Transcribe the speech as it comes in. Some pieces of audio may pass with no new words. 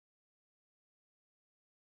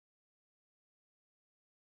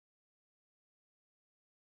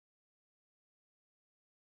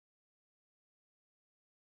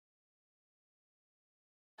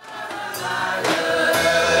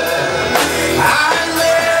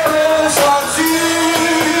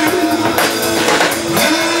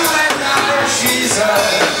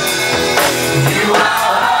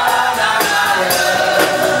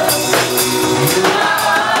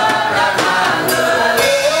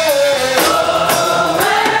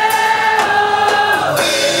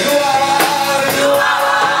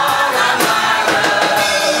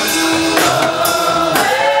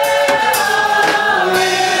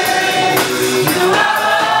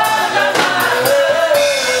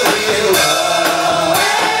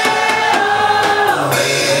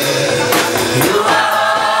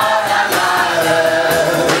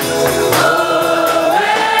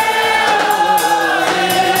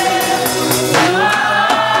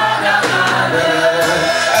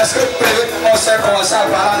commencer à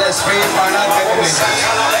parler en esprit pendant quelques minutes.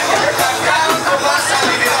 Quand on commence à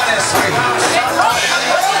vivre en esprit.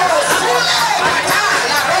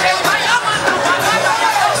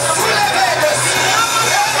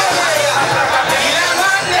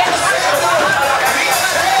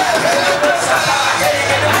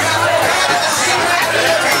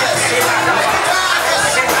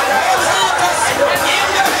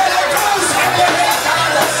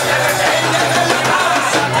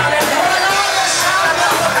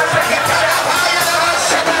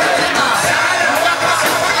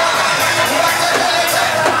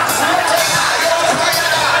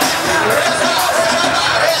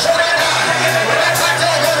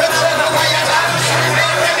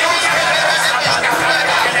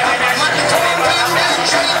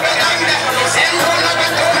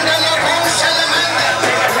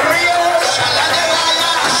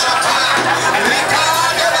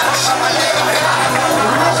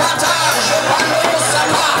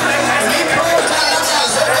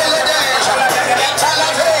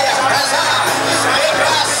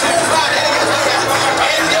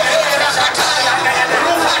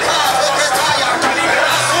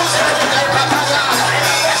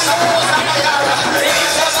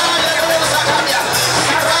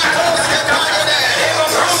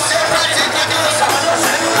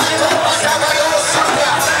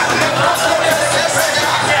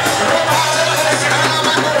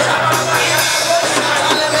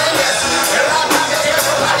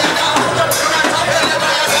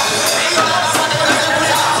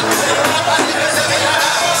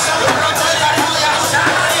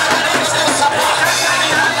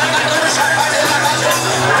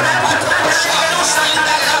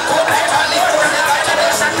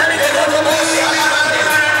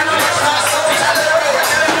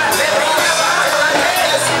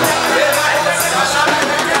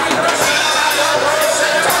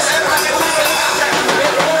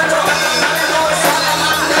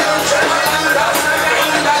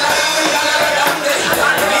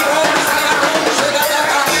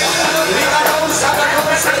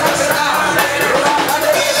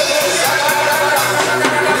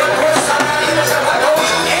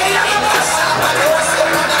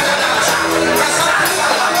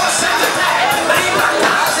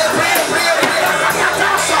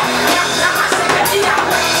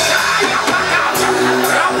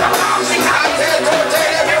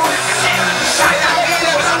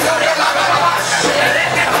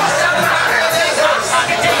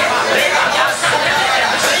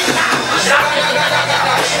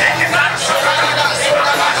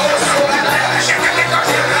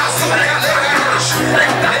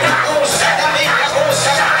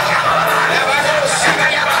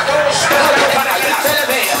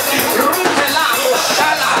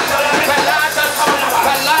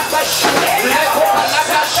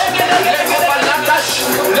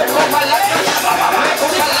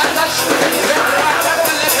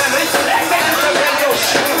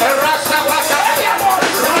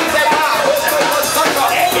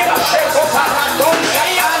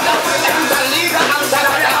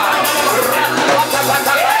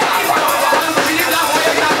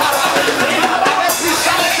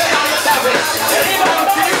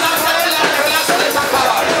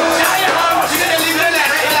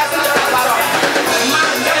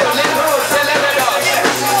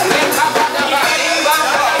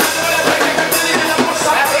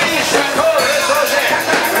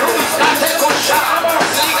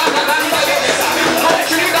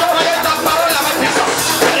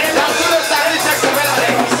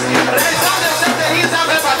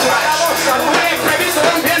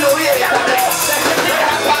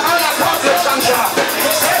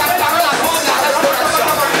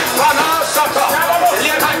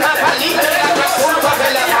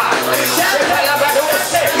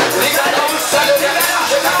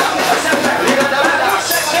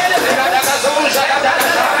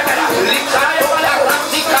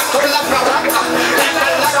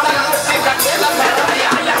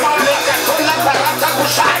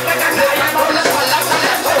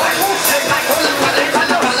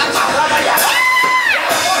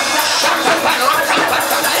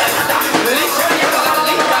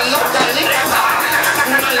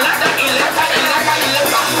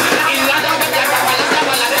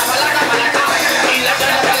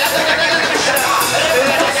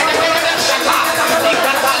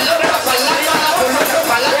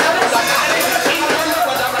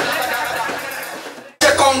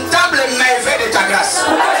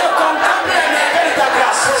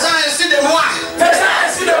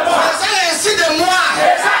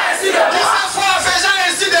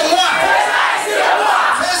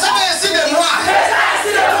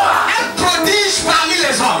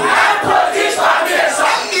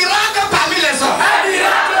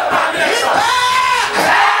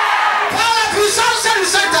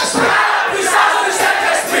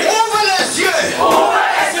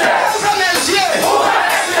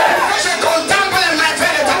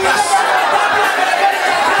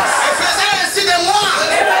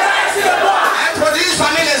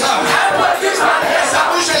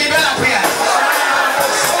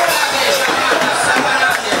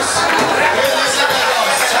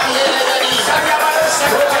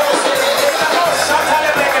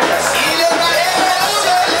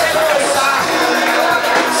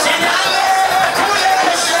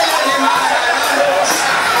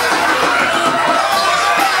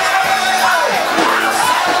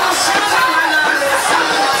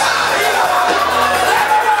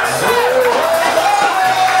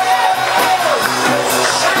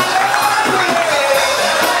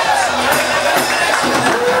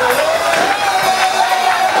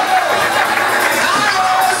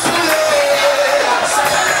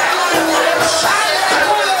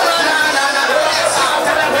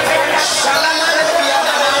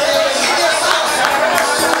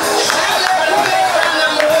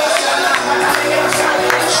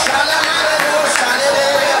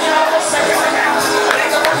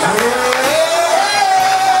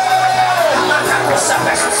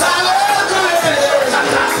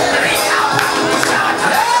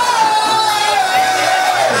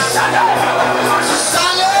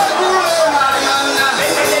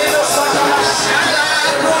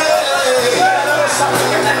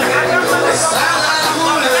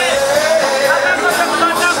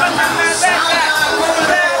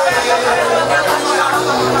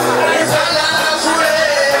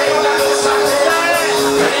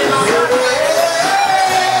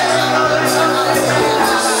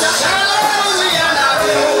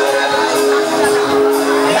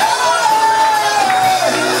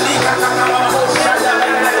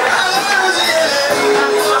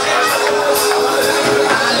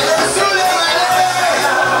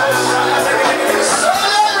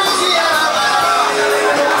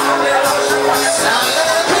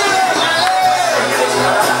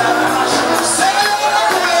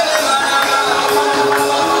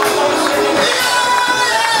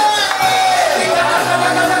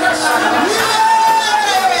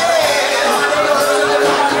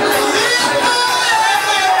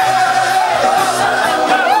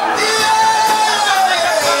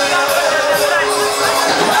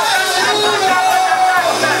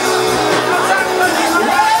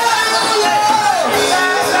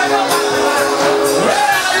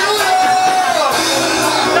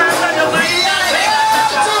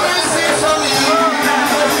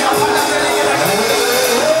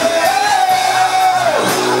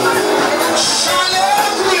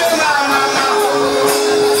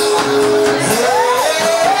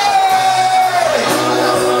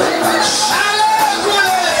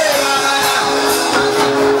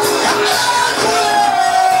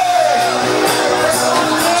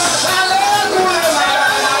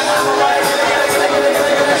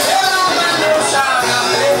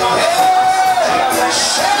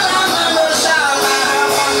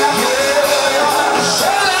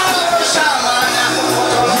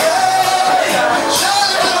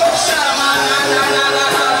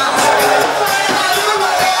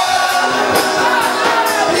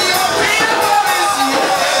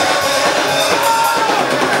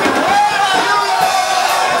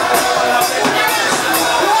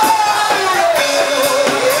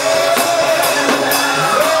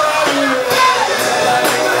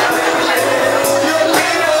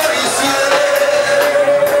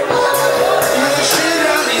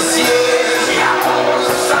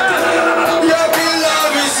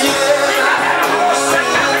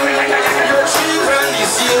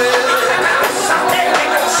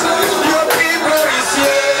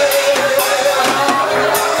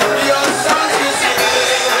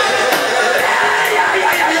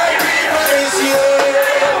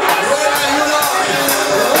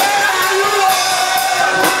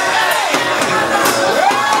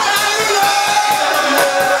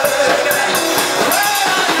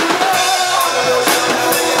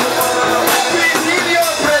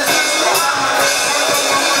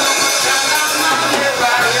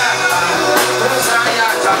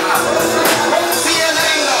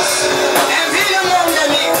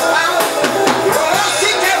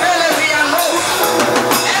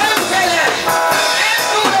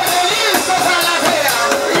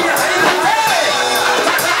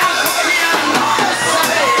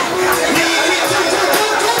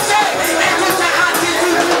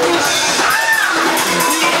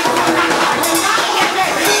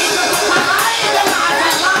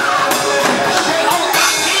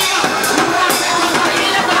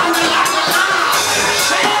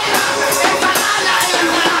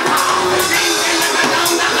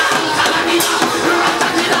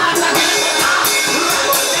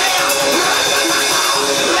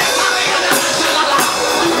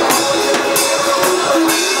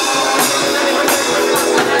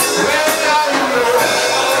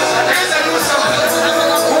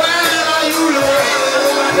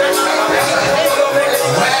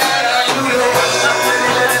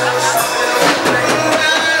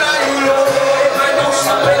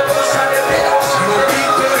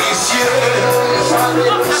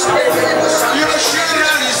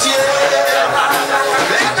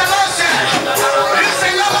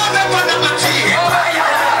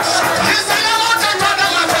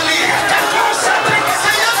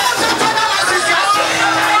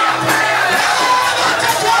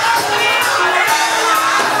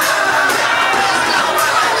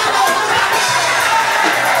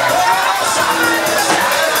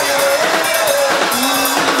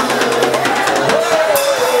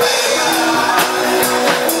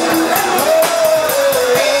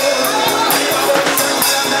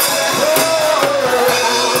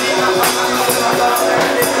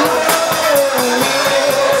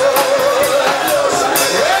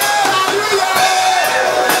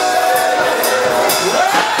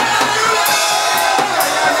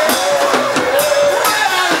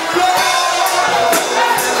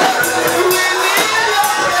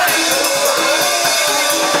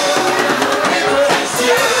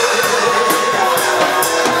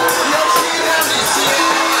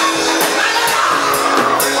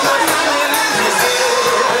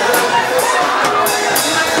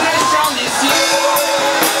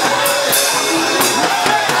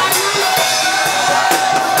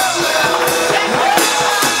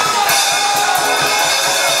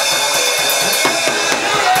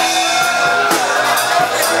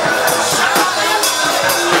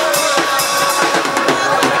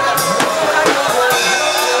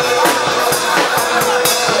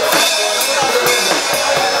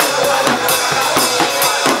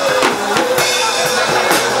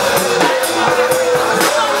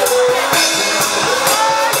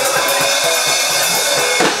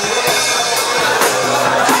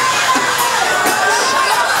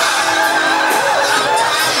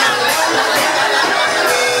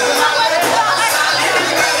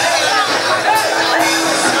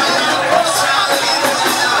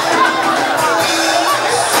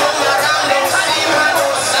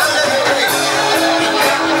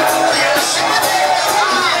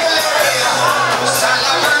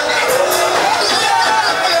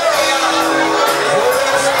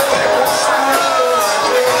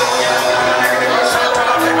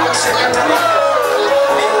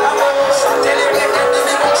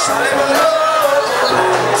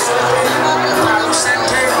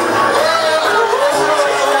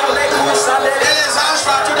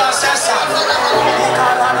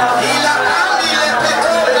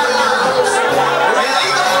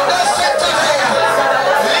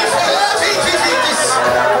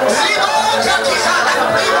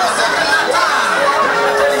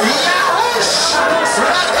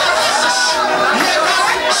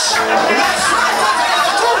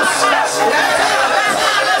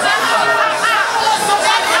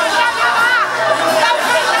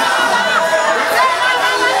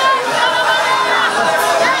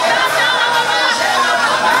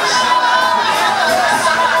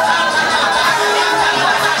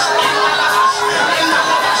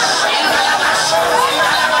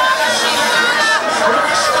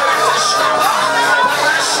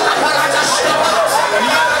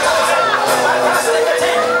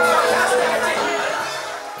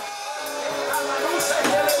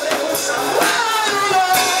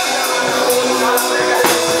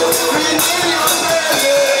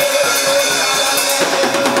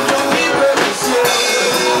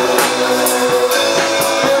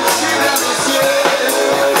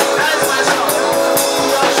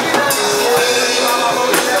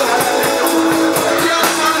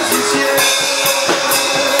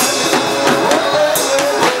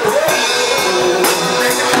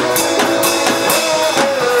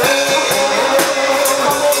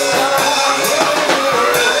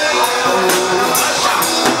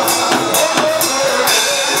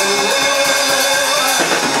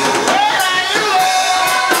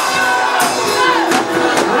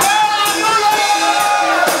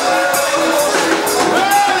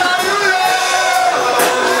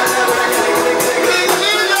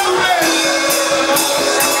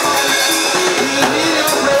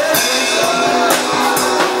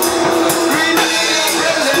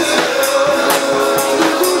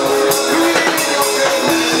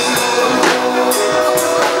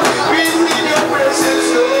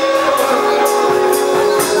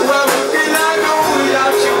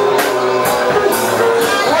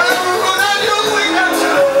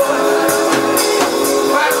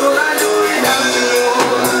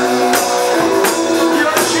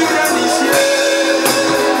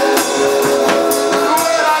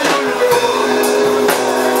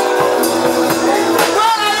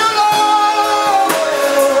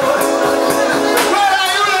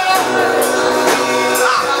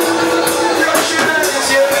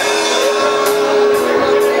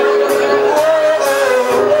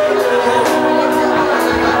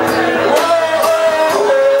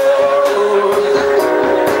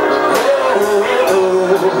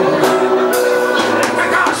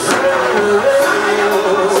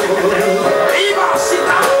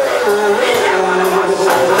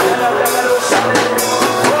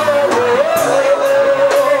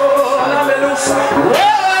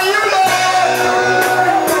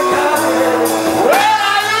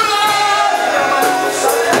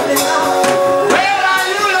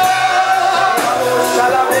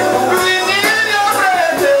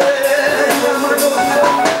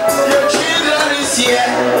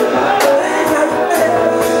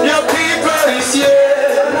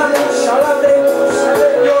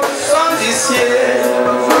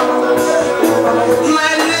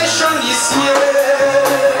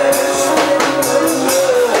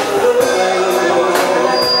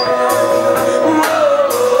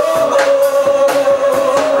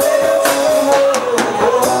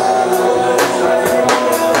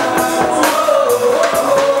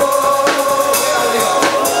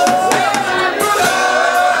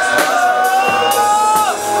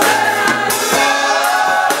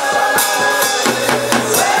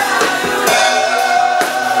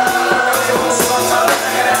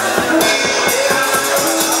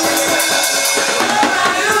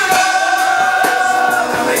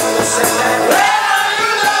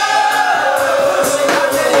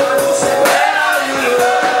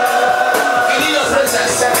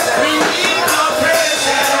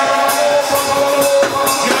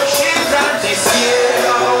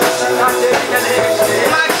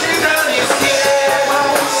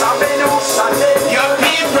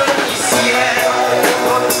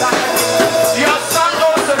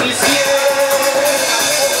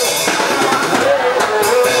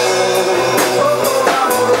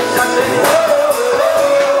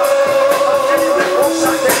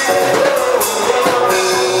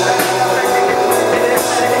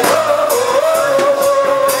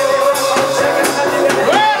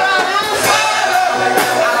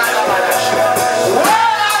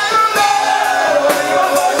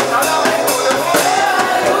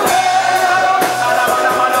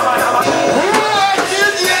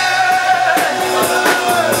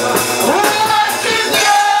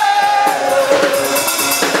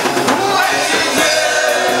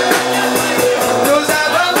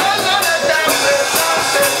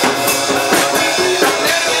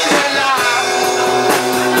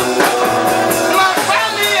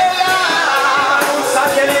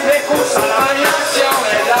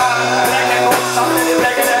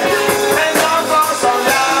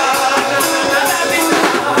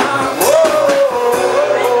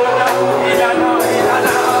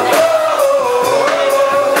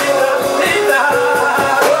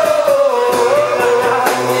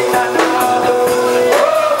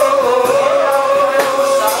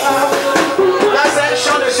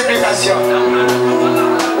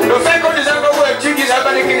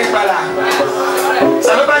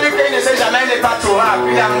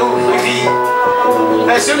 mobile en nous, vit.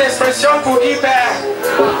 Mais sur l'expression pour dire Père,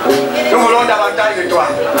 nous voulons davantage de toi.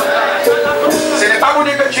 Ce n'est pas pour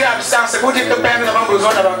dire que tu es absent, c'est pour dire que Père, nous avons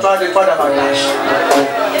besoin davantage de toi davantage.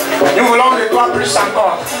 Nous voulons de toi plus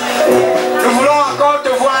encore. Nous voulons encore te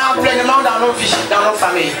voir pleinement dans nos vies, dans nos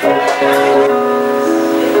familles.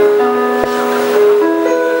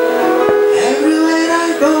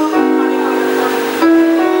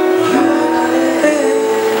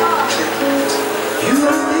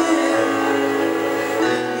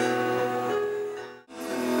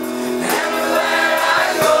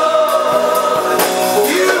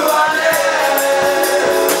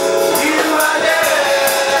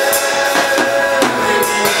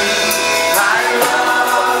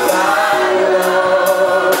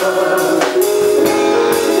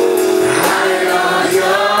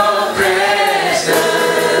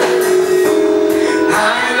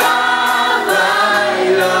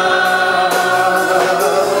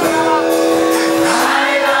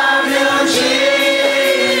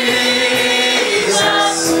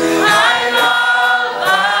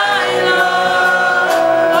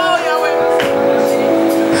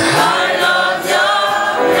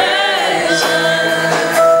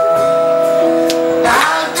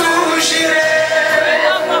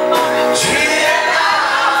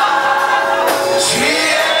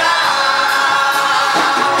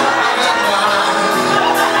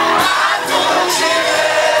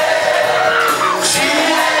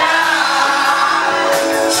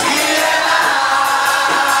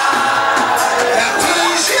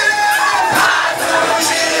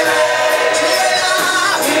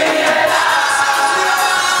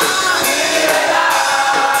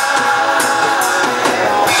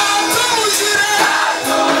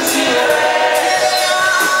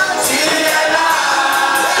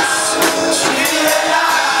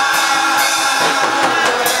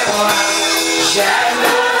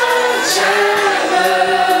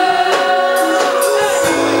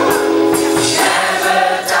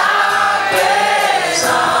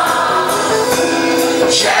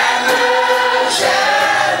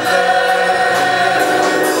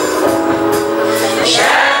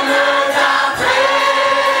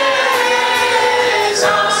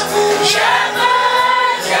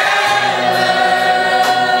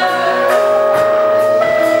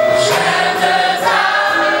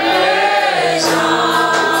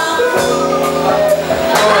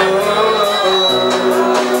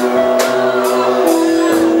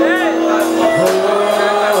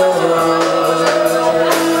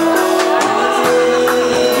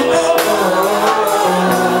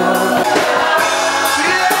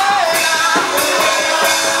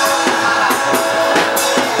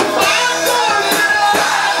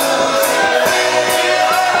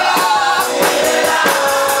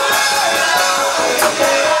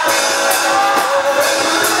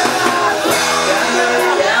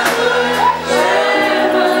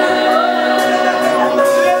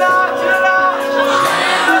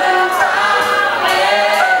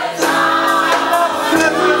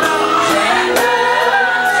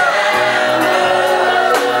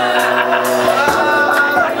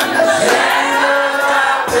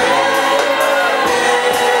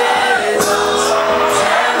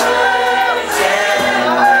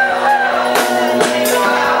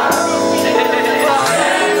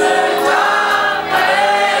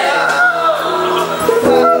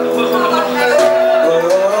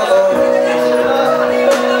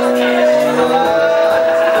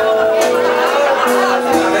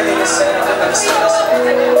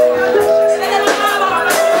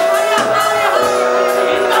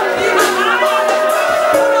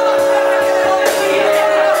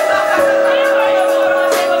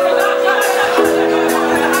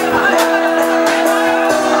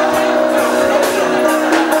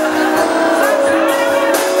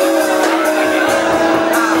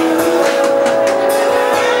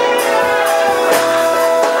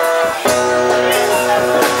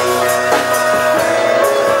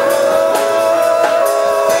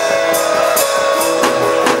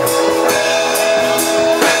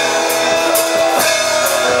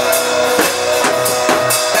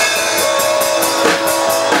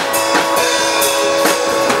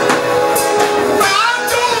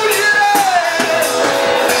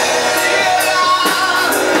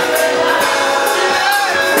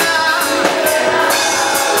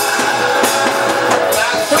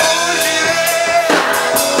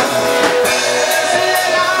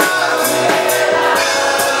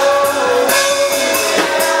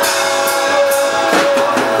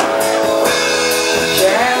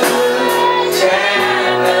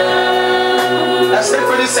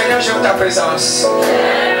 Seigneur, j'aime ta présence.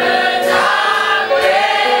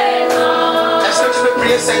 Est-ce que tu peux prier?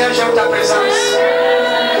 Seigneur, j'aime ta présence.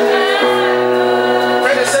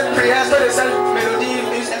 Fais de cette prière, fais de cette mélodie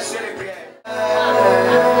une instrument de prière.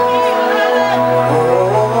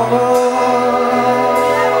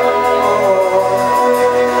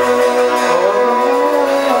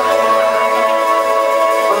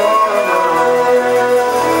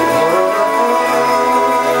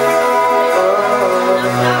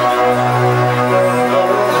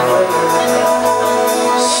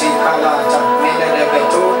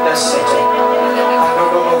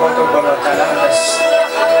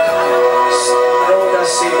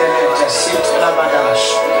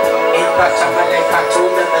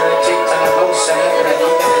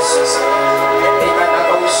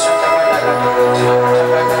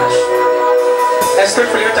 Est-ce que tu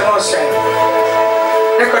peux tellement au ciel?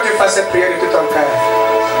 Et quand tu fasses cette prière de tout ton cœur,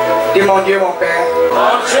 dis mon Dieu, mon Père,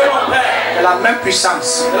 de la même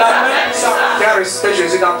puissance qui a ressuscité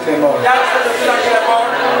Jésus dans tous les morts,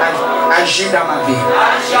 agis dans ma vie,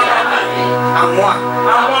 en moi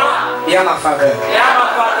et à ma faveur.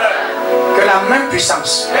 Que la même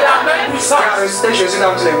puissance qui a ressuscité Jésus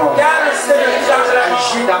dans tous les morts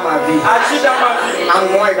agit dans ma vie,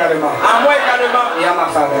 en moi également et à ma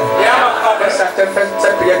faveur. Faites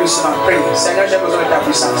cette prière doucement. Prie. Seigneur, j'ai besoin de ta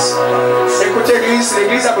puissance. Écoutez l'église,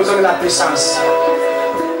 l'église a besoin de la puissance.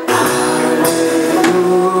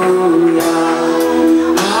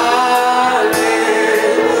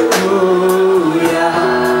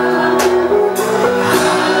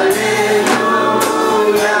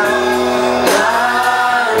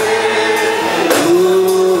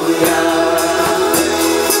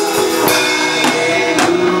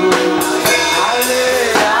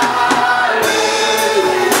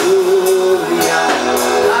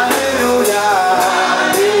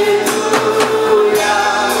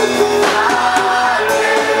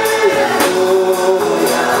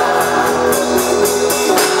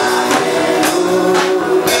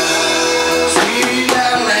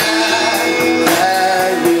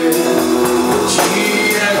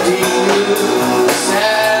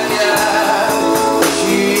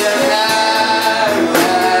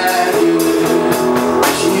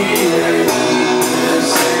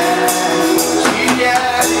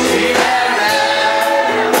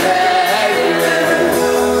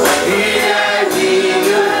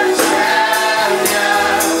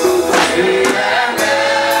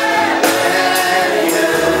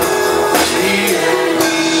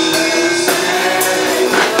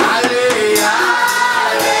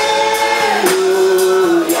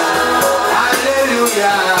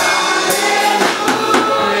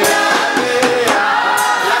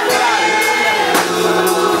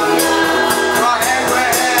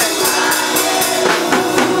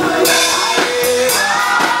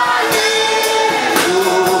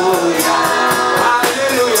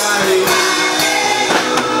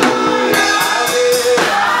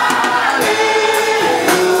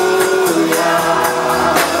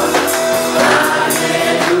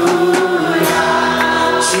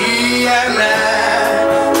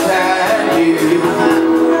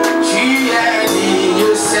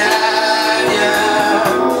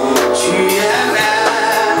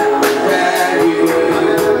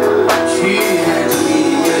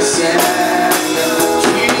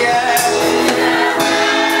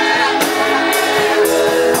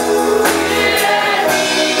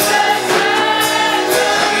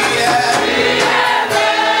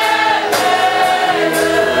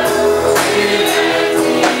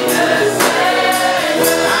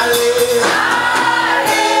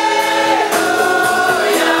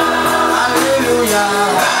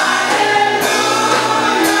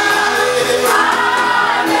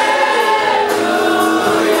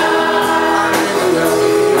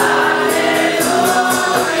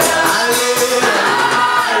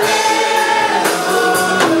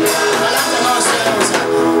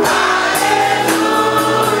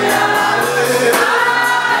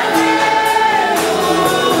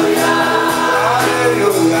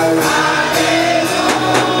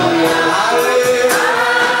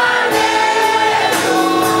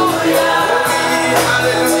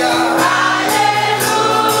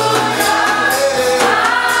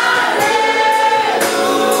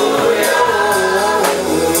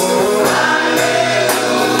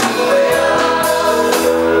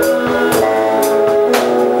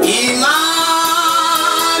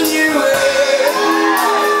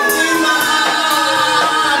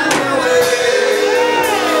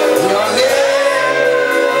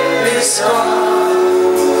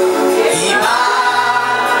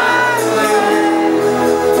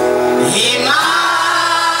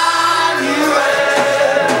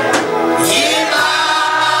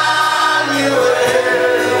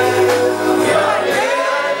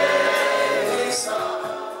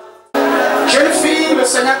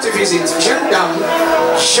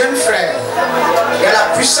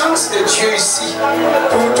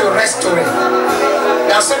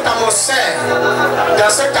 cette atmosphère, dans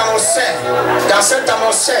cette atmosphère, dans cette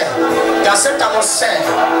atmosphère, dans cette atmosphère,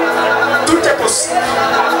 tout est possible,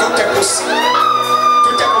 tout est possible,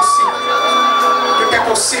 tout est possible, tout est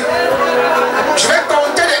possible. Je vais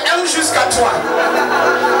compter de 1 jusqu'à 3.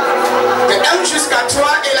 De 1 jusqu'à 3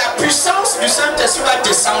 et la puissance du Saint-Esprit va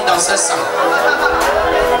descendre dans ce sang.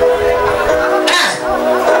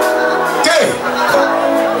 1,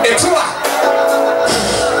 2 et 3.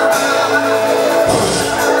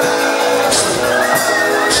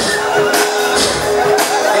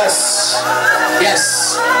 Yes,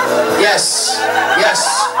 yes, yes, yes,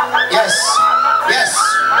 yes, yes,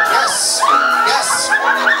 yes,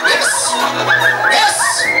 yes, yes,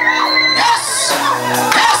 yes,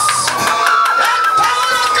 yes. That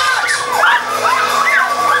power of God,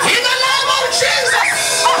 in the name of Jesus.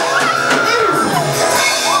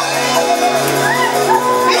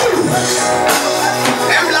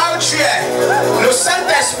 Même là où tu es, le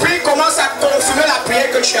Saint-Esprit commence à confirmer la prière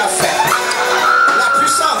que tu as faite. La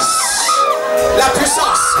puissance. La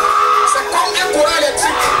puissance, c'est comme un courant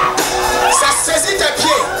électrique. Ça saisit tes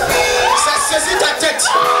pieds, ça saisit ta tête,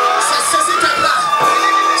 ça saisit tes bras.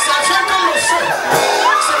 Ça vient comme le feu.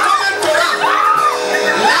 C'est comme un courant.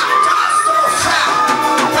 La catastrophe.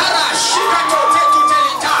 Parachikatote toute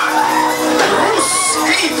l'état. Rousse,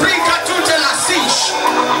 ibrika toute la sige.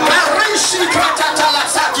 Parishikatata la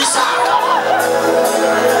sakisa.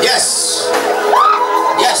 Yes.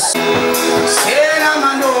 Yes. C'est la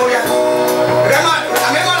manoya.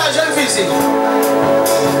 Amène-moi la jeune fille ici.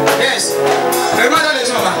 Yes. Remets dans les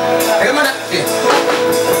yeux, maman. Remets dans les pieds.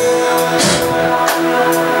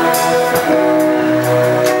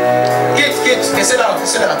 Quitte. C'est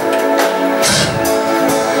là.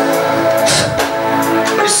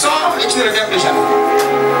 Il sort et tu ne reviens plus jamais.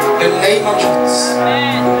 The name of Jesus.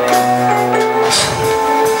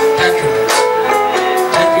 Thank you.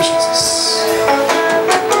 Thank you, Jesus.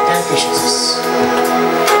 Thank you, Jesus.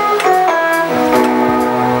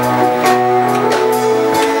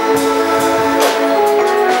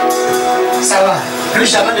 Ça va, plus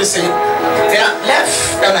jamais d'essayer. Lève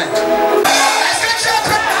ta main. Est-ce que tu es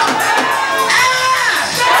prêt?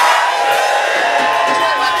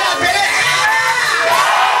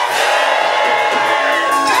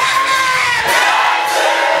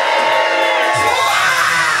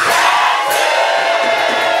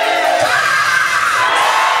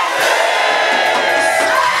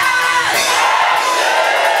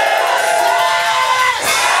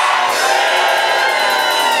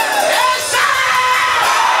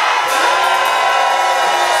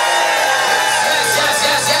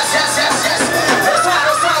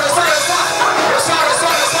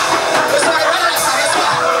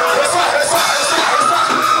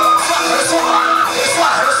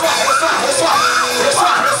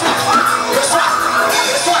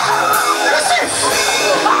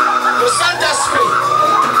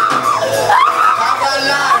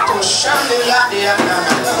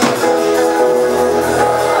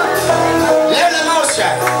 Lève les mains au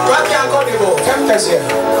ciel. Toi qui es encore debout, ferme tes yeux.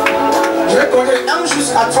 Je vais compter 1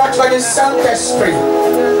 jusqu'à 3. Tu vas dire Saint-Esprit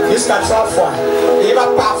jusqu'à 3 fois. Et il va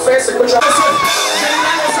parfaire ce que tu as fait.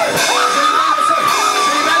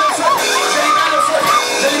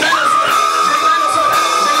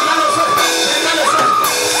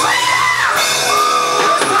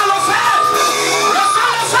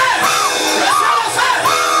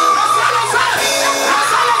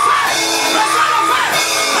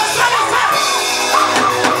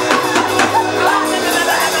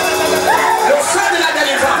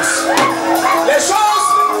 Les choses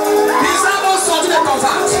bizarrement sorties de ton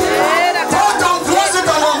ventre. Pour ton gloire de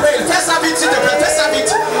ton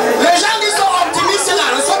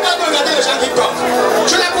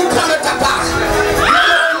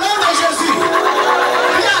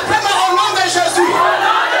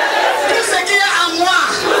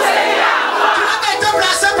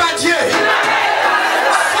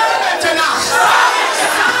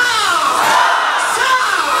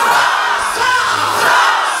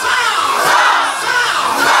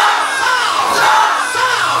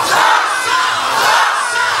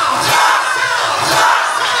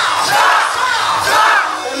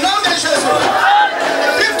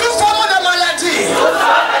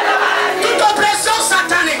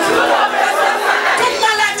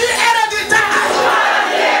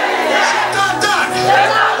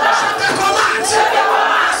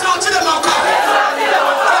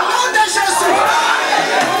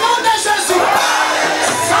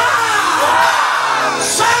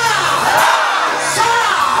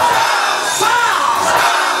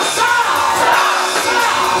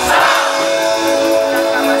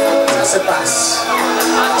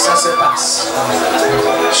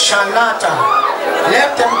Chanata.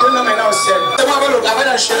 Lève tes mains maintenant au ciel.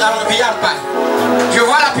 Je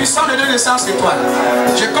vois la puissance de Dieu descendre sur toi.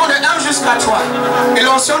 Je compte de 1 jusqu'à 3. Et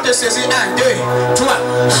l'onction te saisit. 1, 2, 3.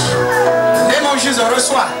 Et mon Jésus,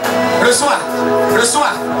 reçois, reçois,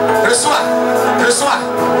 reçois, reçois, reçois,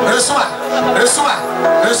 reçois, reçois,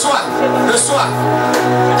 reçois, reçois.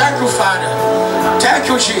 Thank you, Father. Thank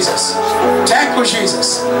you, Jesus. Thank you,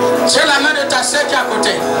 Jesus. Tiens la main de ta soeur qui est à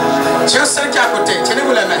côté. Tiens celle qui est à côté.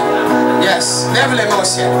 Tenez-vous les mains. Yes. Lève les mains au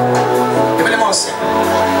ciel. Lève les mains au ciel.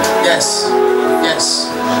 Yes. Yes.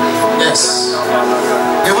 Yes.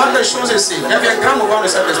 Je vois des choses ici. Il y avait un grand mouvement de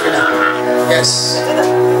cet esprit-là. Yes.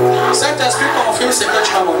 Cet esprit confirme ce que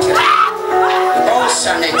tu m'as montré. Oh,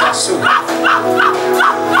 ça n'est pas sous.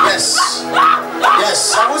 Yes. Yes.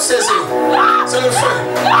 Ça vous saisit. C'est le feu.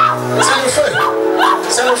 C'est le feu.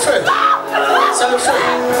 C'est le feu. C'est le feu.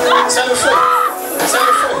 C'est le feu.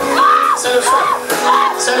 C'est le feu. C'est le feu.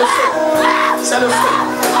 C'est le feu. C'est le feu.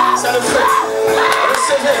 C'est le feu.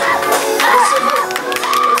 Recevez. Recevez.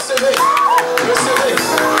 Recevez. Recevez.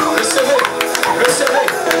 Recevez. Recevez.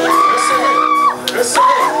 Recevez.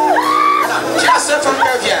 Recevez. Qui a cette femme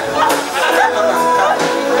qui vient?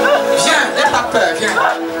 Viens, n'aie pas peur, viens.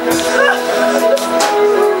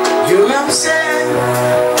 You have said.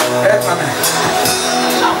 Lève ma main.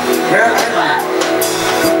 Lève ma main.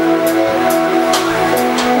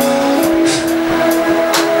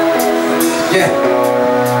 Viens.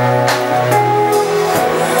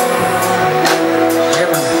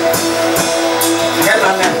 Lève ma main. Lève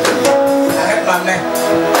ma main. Arrête ma main.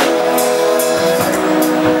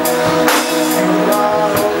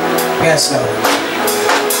 Yes, Lord.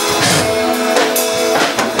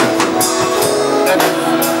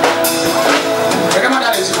 Regarde-moi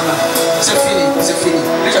dans les yeux, maman. C'est fini, c'est fini.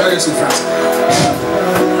 Plus jamais de souffrance.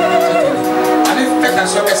 Allez, faites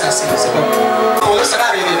attention que ça c'est bon. Pour eux, ça va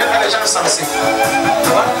arriver. Même pas les gens sensés. Tu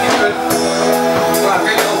vois, ils veulent. On va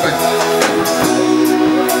faire les open.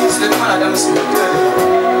 Se lève la dame aussi.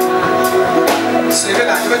 Se lève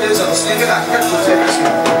là, je veux des hommes. Se lève là, je veux tout faire.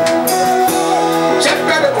 J'ai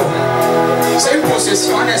peur de vous. C'est une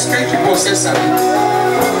possession, un esprit qui possède sa vie.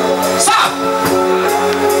 Ça!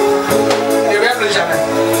 Ne reviens plus jamais.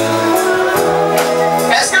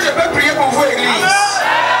 Est-ce que je peux prier pour vous, Église?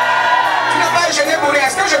 Tu n'as pas gêné pour rien.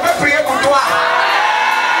 Est-ce que je peux prier pour toi?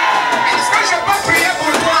 Est-ce que je peux prier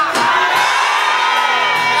pour toi?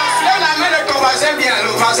 Soulève la main de ton voisin bien,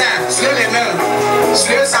 le voisin. Soulève les mains.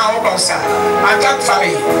 Soulève ça en haut comme ça. En tant que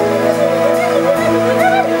famille.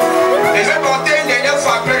 Et je vais compter une dernière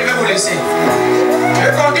fois, après je vais vous laisser. Je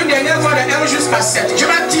vais compter une dernière fois de 1 jusqu'à 7. Je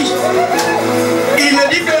m'ai dit, il me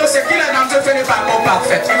dit que ce qu'il a dans ce fait n'est pas encore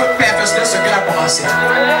parfait. Il veut perfectionner ce qu'il a commencé.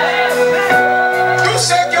 Tous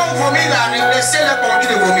ceux qui ont vomi là, laissez-les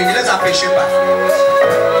continuer de vomir, ne les empêchez pas.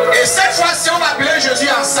 Et cette fois-ci, on va appeler Jésus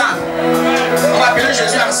ensemble. On va appeler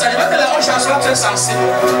Jésus ensemble. Je veux que la haute chanson soit très sensible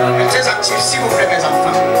et très active, s'il vous plaît, mes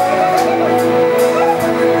enfants.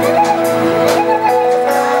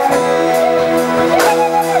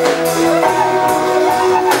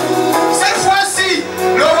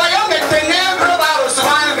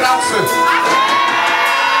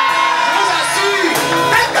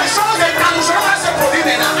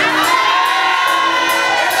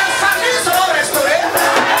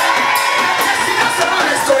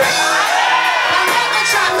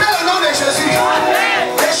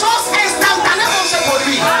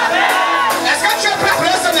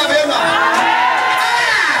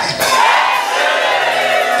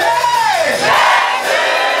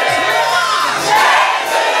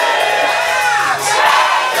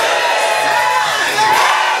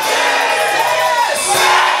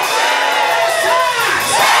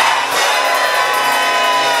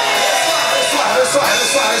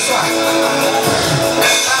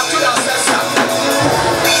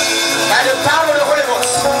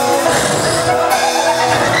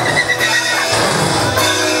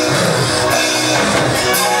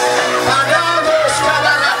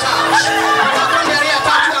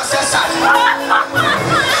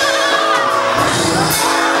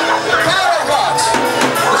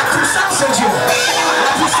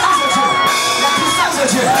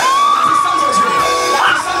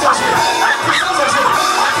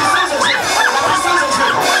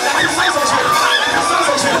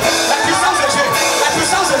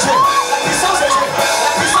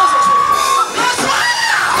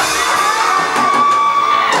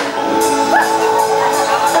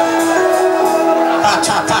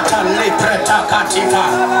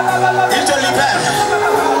 Il te libère.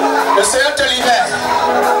 Le Seigneur te libère.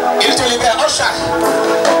 Il te libère. Osha.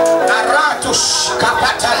 Aratush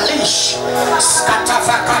kapatalish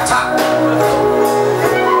skatafakata.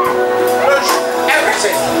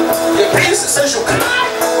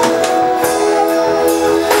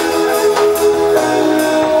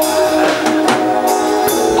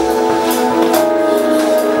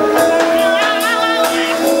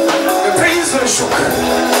 joug.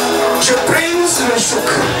 Je brise le joug.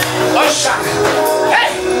 Oh, chaque.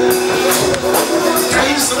 Hey!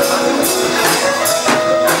 Brise le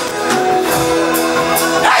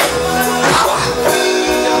hey! Power!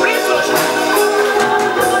 Brise le joug.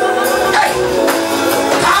 Hey!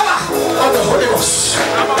 Power of the Holy Ghost.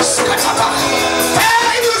 Père,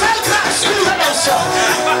 une nouvelle grâce, une nouvelle onction.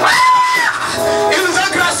 Une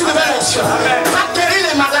nouvelle grâce, une nouvelle onction. Va guérir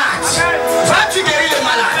les malades. Va-tu guérir les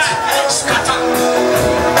malades? Scata.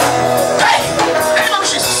 Hey! Name of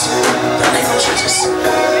Jesus. The name of Jesus.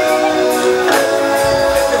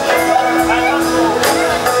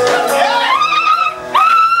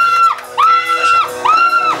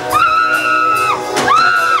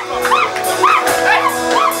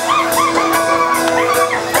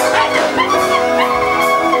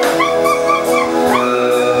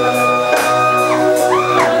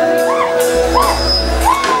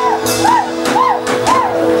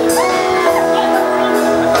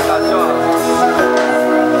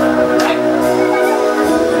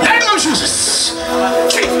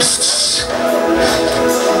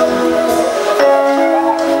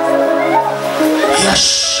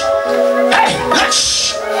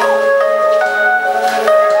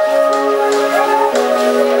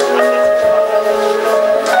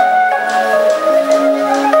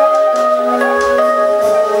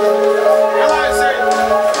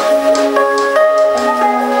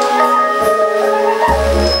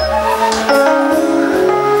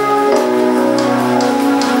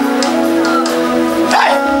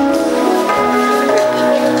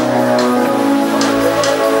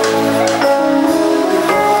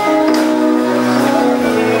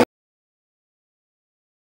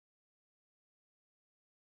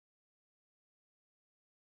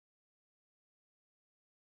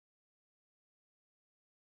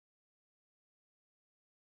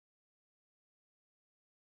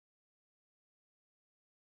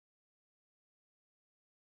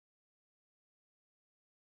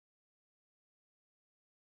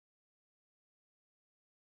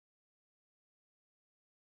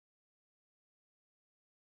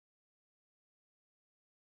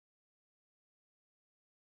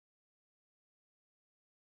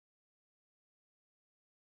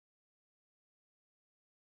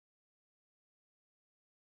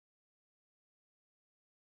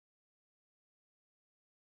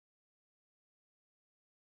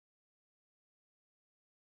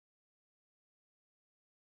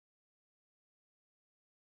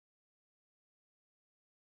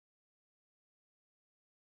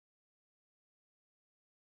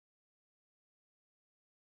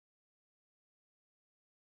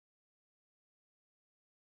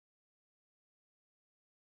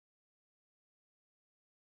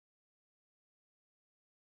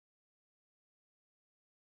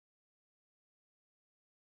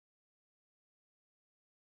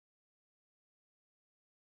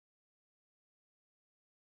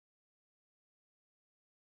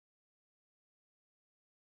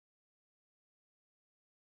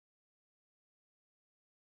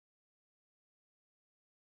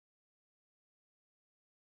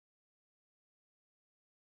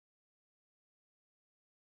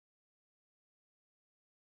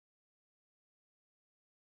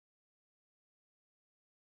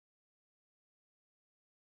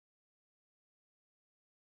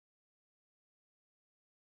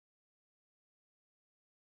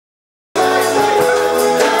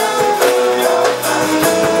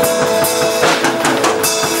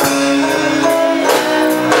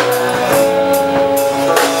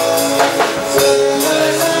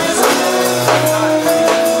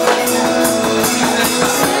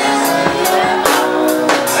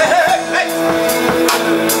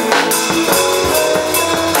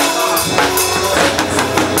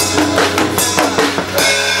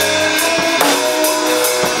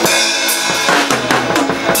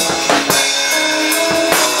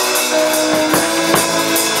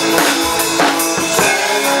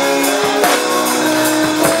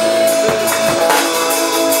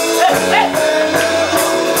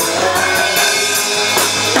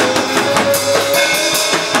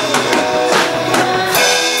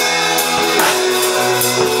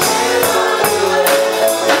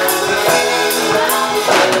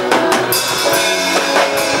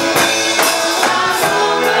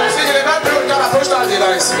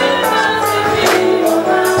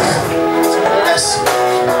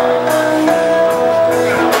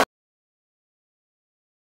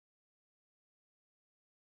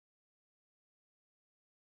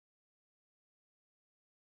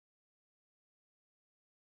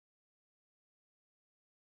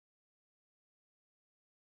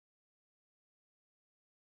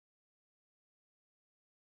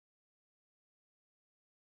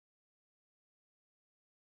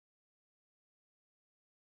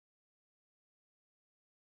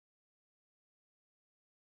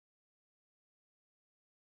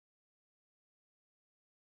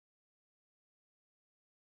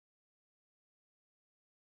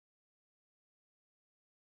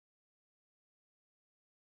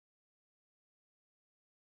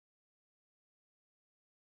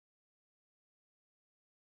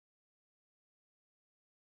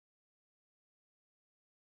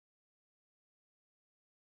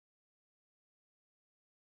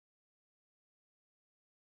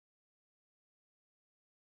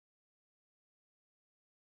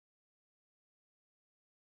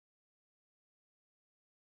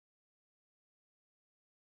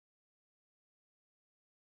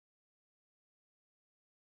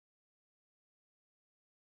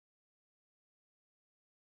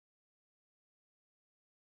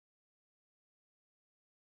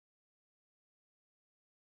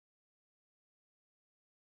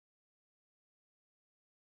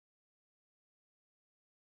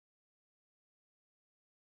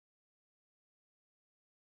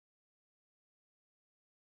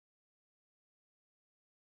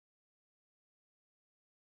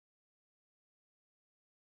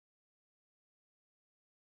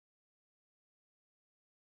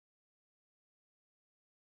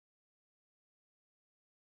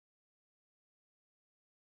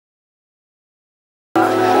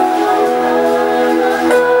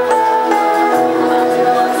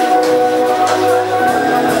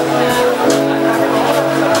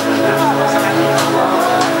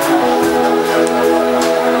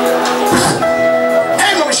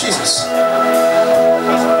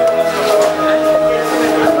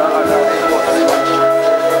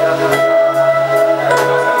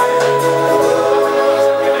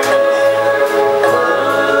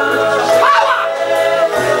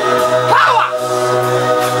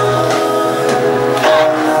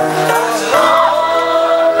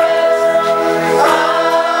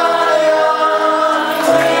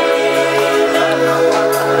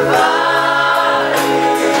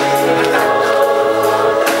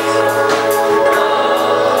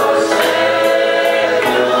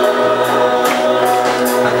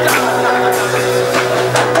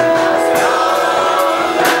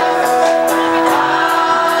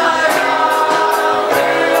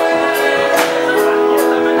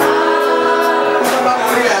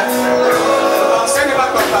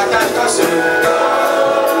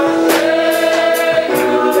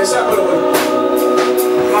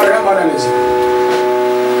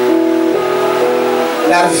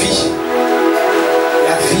 La vie.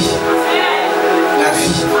 La vie. La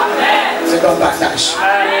vie. C'est ton partage.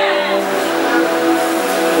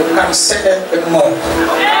 Le cancer est mort.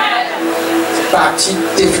 C'est parti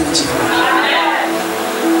définitivement.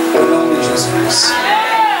 Au nom de Jésus-Christ.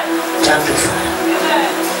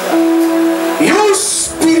 You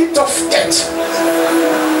spirit of death.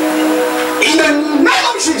 In the name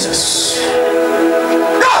of Jesus.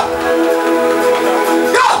 Go!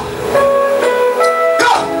 Go!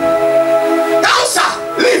 Go! Cancer,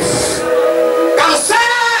 live! Cancer,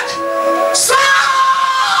 sound!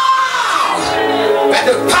 By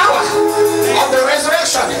the power of the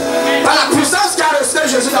resurrection, par la puissance qui a resté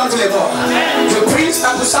Jésus dans tous les morts, je prise la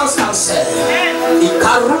puissance cancer.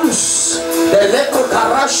 Icarus, de l'éco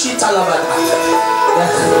karashi talabada.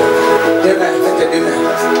 Demain, mettez demain.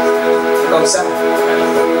 Comme ça.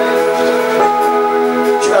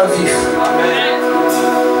 Tu vas vivre.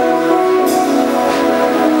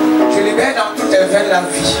 Je libère dans toutes tes veines la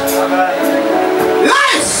vie.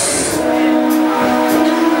 Life!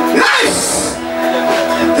 Life!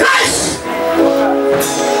 Life!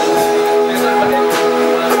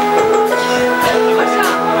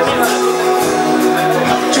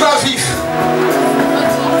 Tu vas vivre.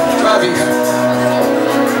 Tu vas vivre.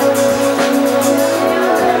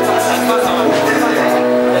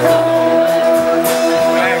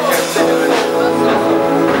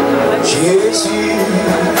 Jésus,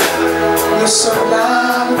 nous sommes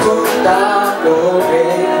là pour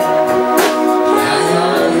t'adorer.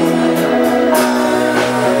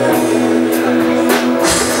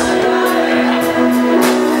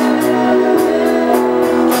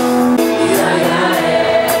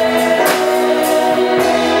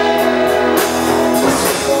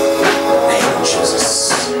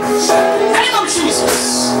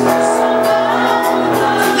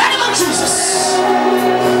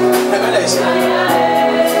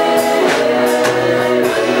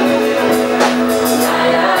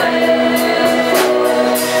 Yeah.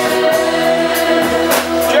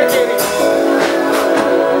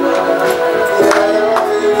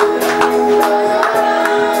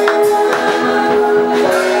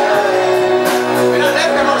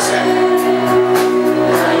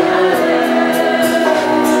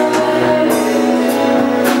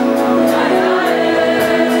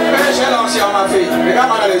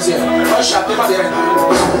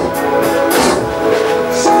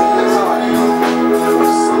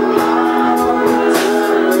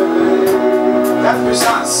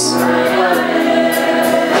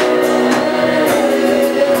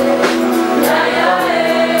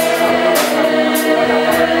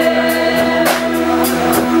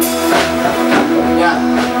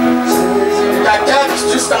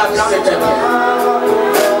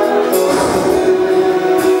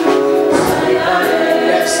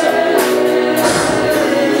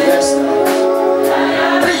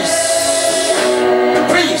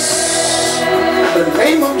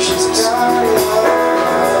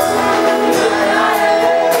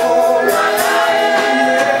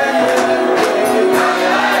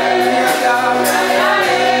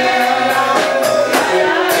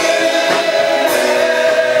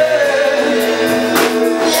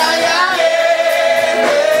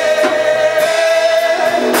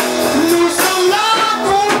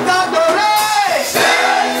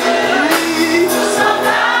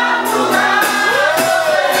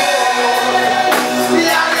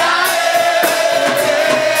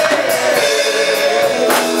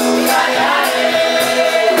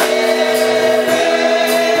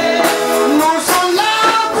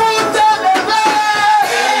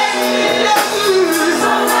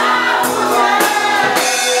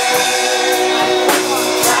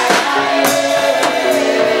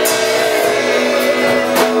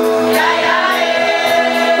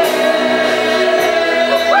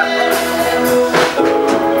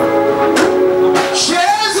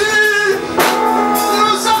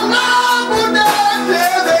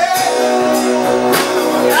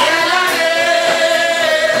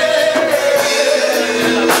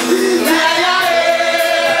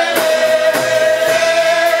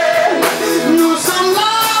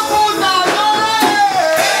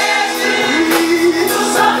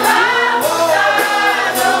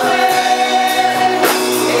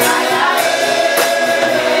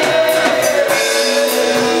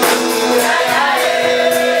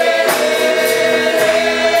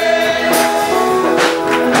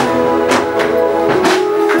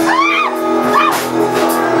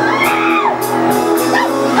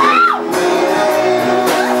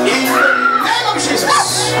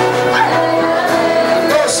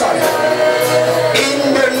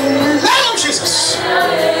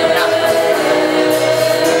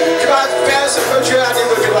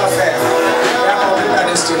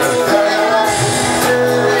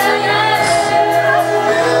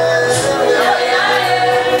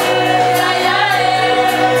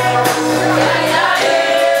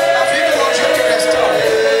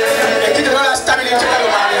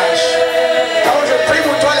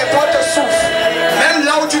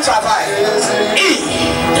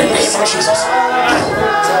 of Jesus. In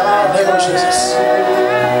the name of Jesus.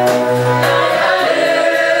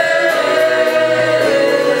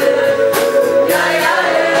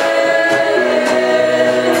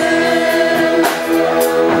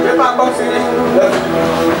 Je n'ai pas encore fini.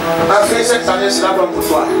 Ma fille, cette année sera bonne pour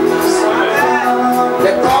toi.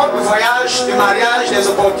 Les portes du voyage, du mariage, des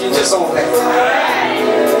opportunités sont ouvertes.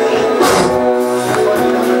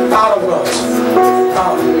 Power of God.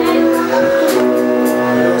 Power.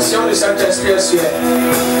 L'onction du Saint-Esprit est sur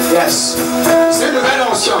elle. Yes. C'est une nouvelle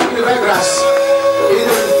onction, une nouvelle grâce. In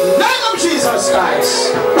the name of Jesus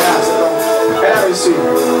Christ. Elle a reçu.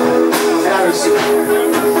 Elle a reçu.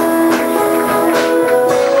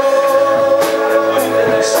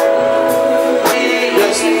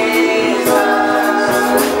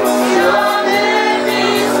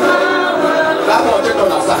 Apportez ton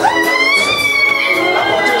enfant.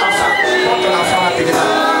 Apportez l'enfant. Porte ton enfant rapidement.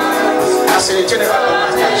 La sécurité n'est pas ton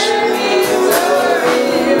partage.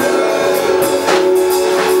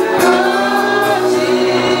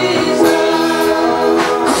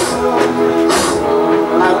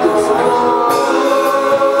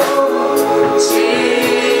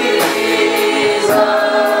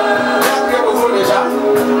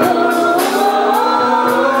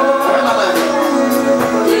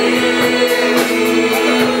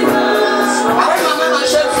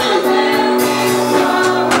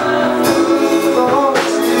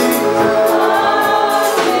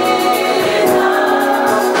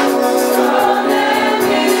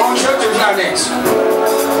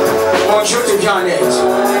 Mon Dieu te vient en aide.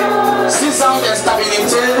 6 ans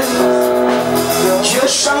d'instabilité, Dieu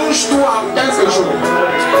change tout en quelques jours.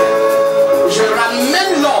 Je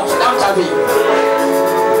ramène l'ordre dans ta vie.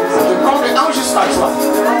 Je prends les anges jusqu'à toi.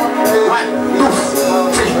 Ouais, ouf,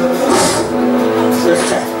 prie. Je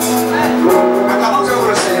fais. Comment tu ouvres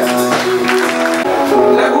le Seigneur?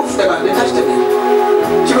 Là, ouf, détache tes mains.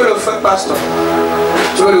 Tu veux le feu, pasteur?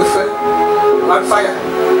 Tu veux le feu? One fire.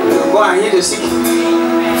 Go and hear the sick.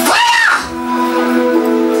 Fire!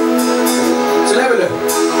 Tu lèves-le.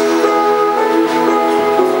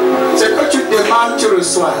 Ce que tu demandes, tu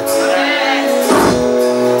reçois.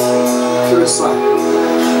 Tu reçois.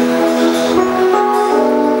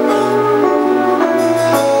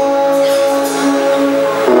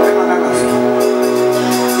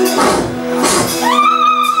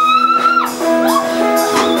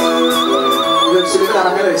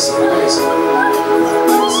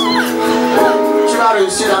 Tu vas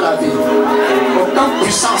réussir dans la vie. Aucune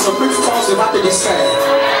puissance, aucune force ne va te distraire.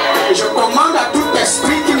 Et je commande à tout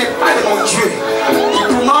esprit qui n'est pas de mon Dieu, qui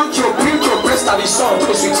tourmente, qui opprime, qui oppresse ta vie, sort tout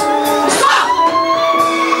de suite. Stop!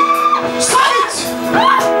 Stop it!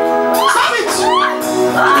 Stop it!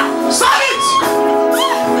 Stop it!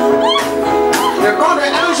 Je compte de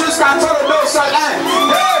 1 jusqu'à 3 le dos sol. 1,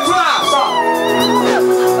 2, 3, sors!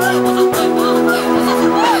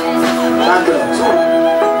 D'accord.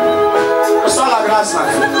 Reçois la grâce, ma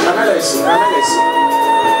fille. Ramène-la ici. Ramène-la ici.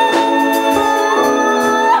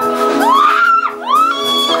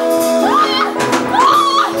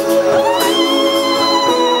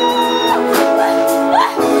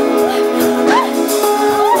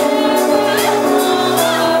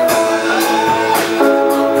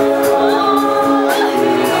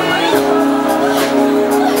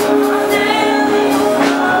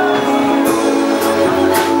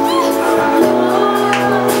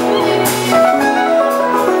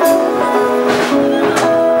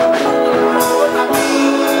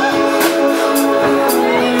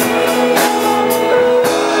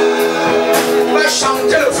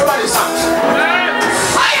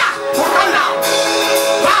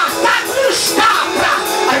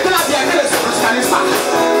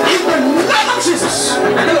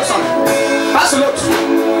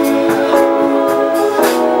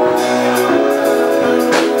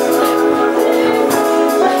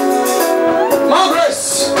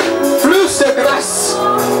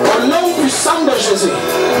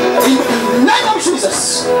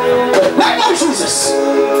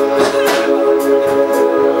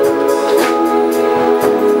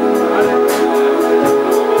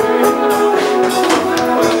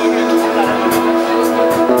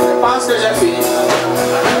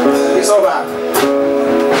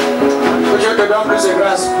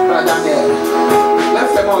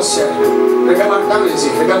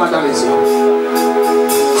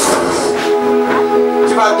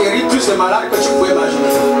 Tu vas guérir plus de malades que tu pouvais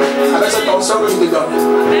imaginer. Avec cette onction que je te donne.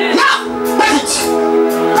 Non! Pas vite!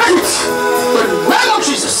 Pas vite! The name of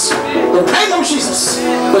Jesus! The name of Jesus!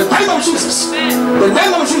 The name of Jesus! The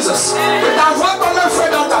name of Jesus! Je t'envoie comme un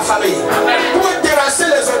frère dans ta famille pour terrasser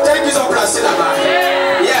les hôtels qu'ils ont placés là-bas.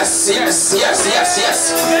 Yes, yes, yes, yes.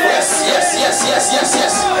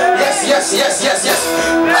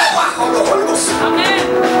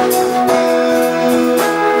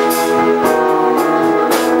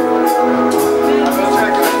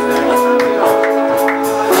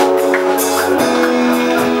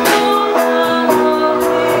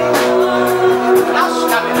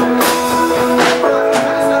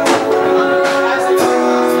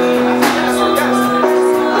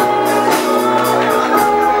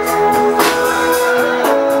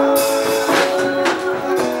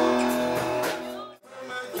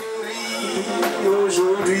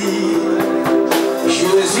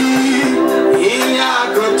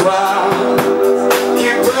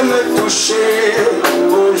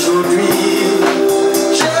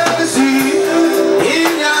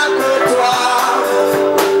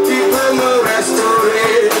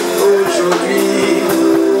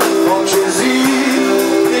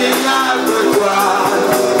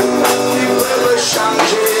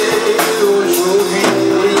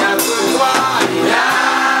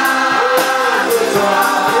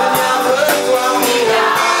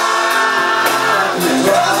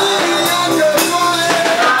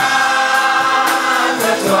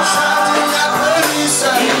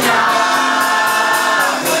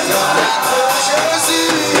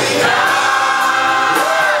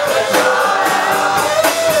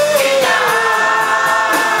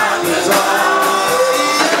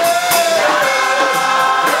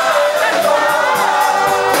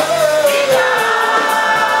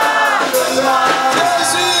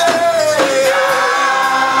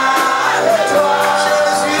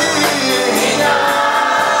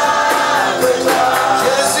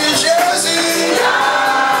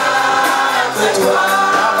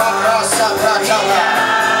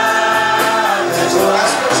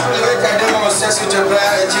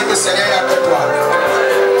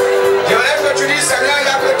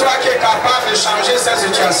 Changer cette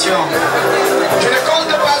situation. Je ne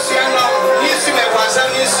compte pas sur un homme, ni sur mes voisins,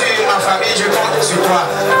 ni sur ma famille, je compte sur toi.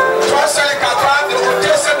 Toi seul est capable de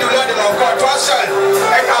ôter cette douleur de mon corps. Toi seul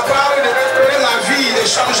est capable de restaurer ma vie, de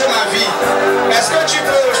changer ma vie. Est-ce que tu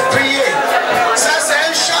peux prier? Ça c'est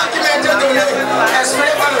un chant qui m'a été donné,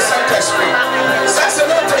 inspiré par le Saint-Esprit. Ça c'est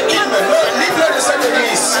notre hymne, l'hymne de cette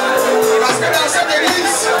église. Parce que dans cette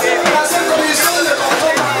église, dans cette commission, ne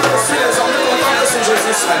comptons pas sur les hommes, nous comptons sur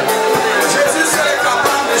Jésus seul. Jésus serait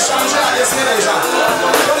capable de changer la destinée des gens,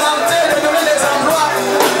 de monter, de donner des emplois,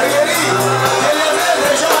 de guérir, d'élever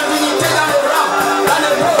les gens à vie.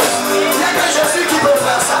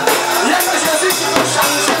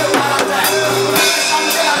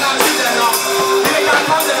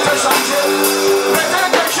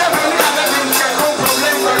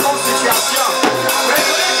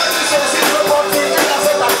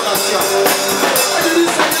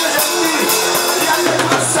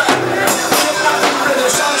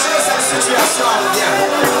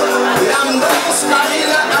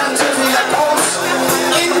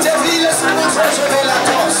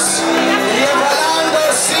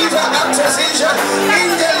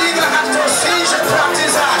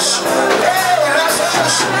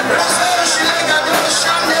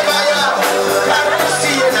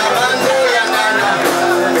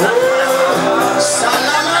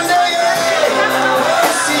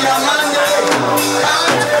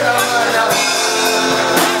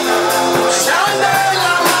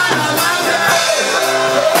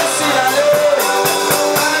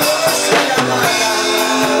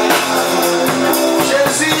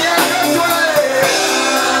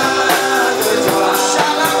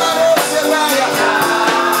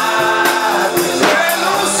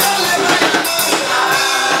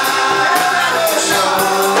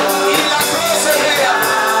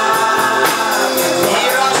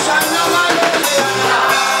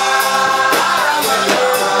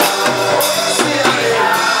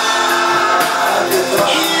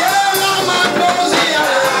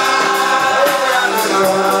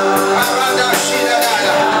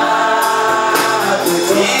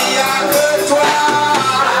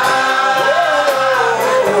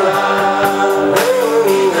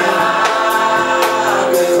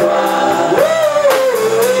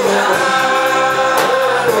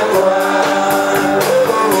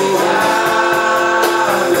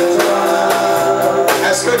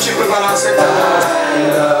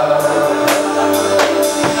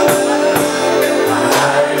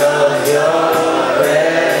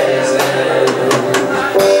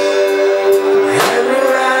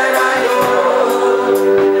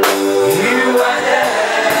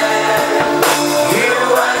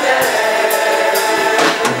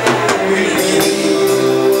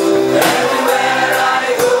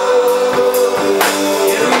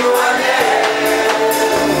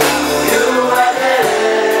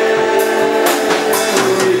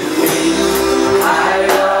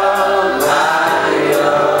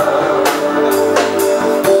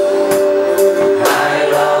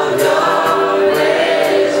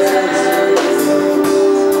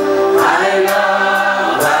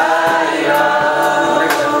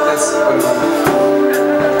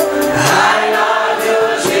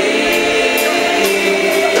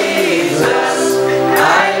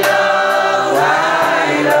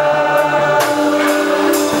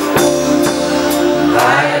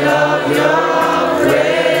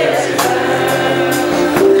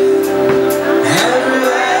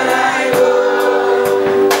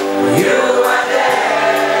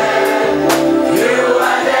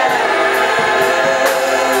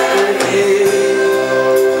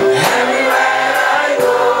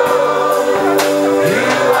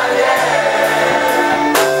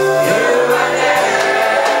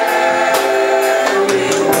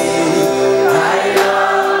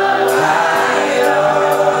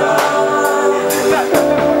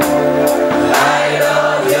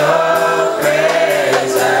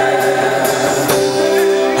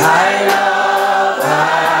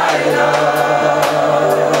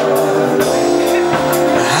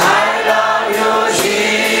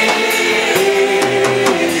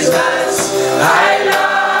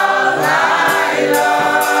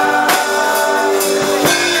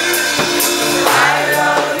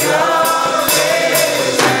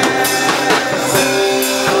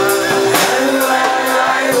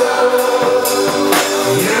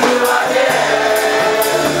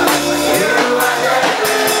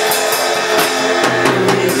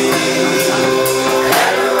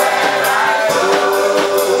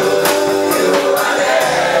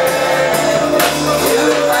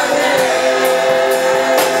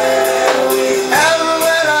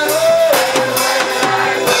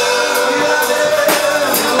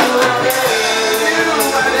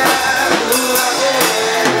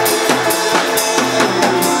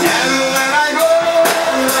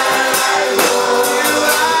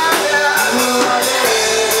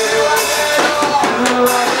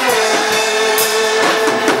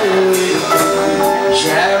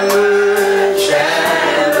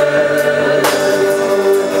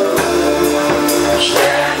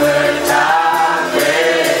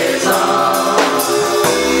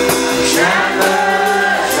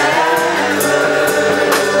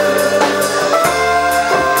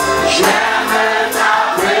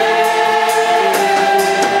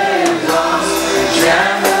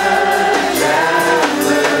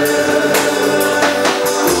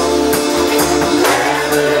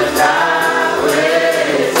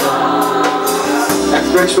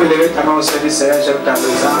 peux lever ta main au ciel, Seigneur, j'aime ta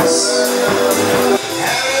présence.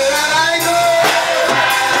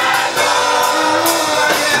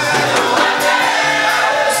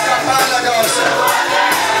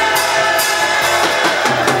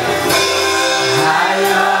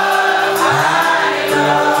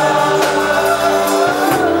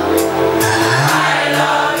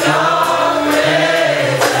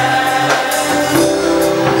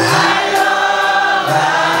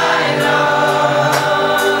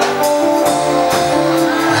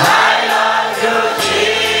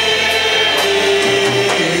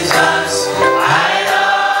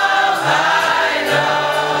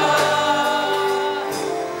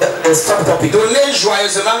 Donnez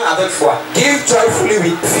joyeusement avec foi. Give joyfully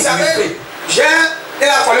with faith. Vous savez, il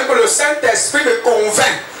a fallu que le Saint-Esprit me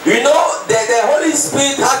convainque. You know that the Holy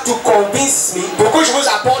Spirit had to convince me. Pourquoi je vous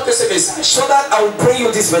apporte ce message? So that I will bring you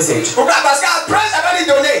this message. Pourquoi? Parce qu'après avoir lui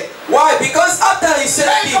donné. Why? Because after he said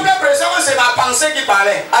it, comme l'impression que c'est ma pensée qui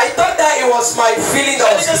parlait. I thought that it was my feeling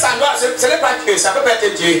that was. Ce n'est pas Dieu, ça peut pas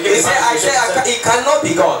être Dieu. He said, it cannot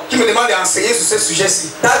be God. Qui me demande d'enseigner sur ce sujet-ci.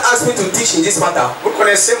 That asked me to teach in this matter. Vous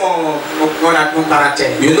connaissez mon caractère.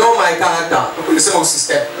 You know my character. Vous connaissez mon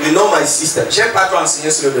système. You know my system. J'aime pas trop enseigner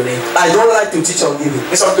sur le donner. I don't like to teach on giving.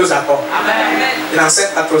 Ils sont tous d'accord. Il n'enseigne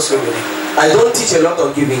pas trop sur le donner. I don't teach a lot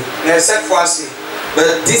on giving. Mais cette fois-ci,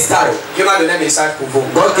 but this time, Dieu m'a donné un message pour vous.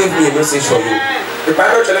 God gave me a message for you. Le Père,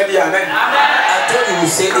 tu l'as dit Amen. I told you to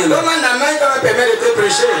say amen. Donne un amen qui me permet de te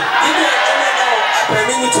prêcher. Give me an amen that will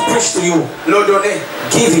permit me to preach to you. Le donner.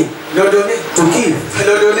 Giving. Le donner. To give.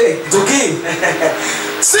 Le donner. To give.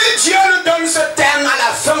 Si Dieu nous donne ce thème à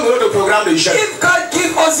la fin de notre programme de jeûne. If God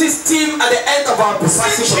give us this theme at the end of our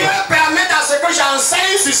Si Dieu permet à ce que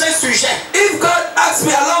j'enseigne sur ce sujet. If God asks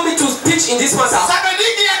me, allow me to teach in this matter. Ça veut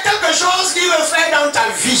dire qu'il y a quelque chose qu'il veut faire dans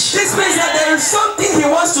ta vie. This means that there is something He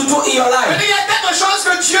wants to do in your life. Il y a quelque chose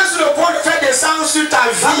que Dieu est sur le point de faire descendre sur ta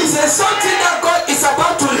That vie. is something that God is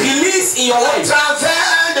about to release in your Au life.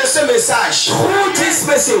 travers de ce message. Through this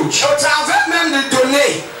message. Au travers même de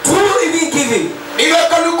donner. Through even giving. Il veut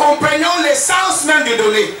que nous comprenions l'essence même du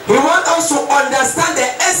donner. He wants us to understand the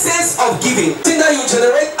essence of giving. Thing that you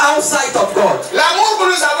generate outside of God. L'amour que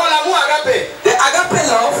nous avons, l'amour agapé. The agape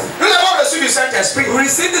love. Nous l'avons reçu du Saint-Esprit. We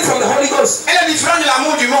received it from the Holy Ghost. Elle est différente de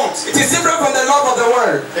l'amour du monde. It is different from the love of the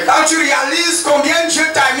world. Et quand tu réalises combien Dieu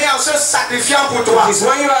t'a mis en se sacrifiant pour toi, It's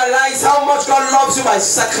when you realize how much God loves you by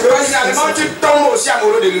sacrificing. finalement tu tombes aussi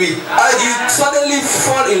amoureux de lui. And you suddenly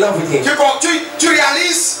fall in love with Him. Tu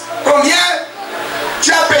réalises combien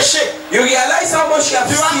tu as péché. You realize how much you have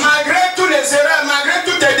Tu vois, sinned. malgré tous les erreurs, malgré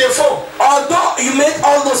tous tes défauts, Although you make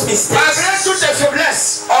all those mistakes, malgré toutes tes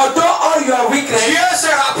faiblesses, although all your weakness, Dieu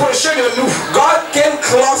s'est rapproché de nous God came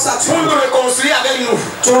closer to pour you nous réconcilier avec nous,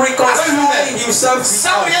 to reconcile Himself with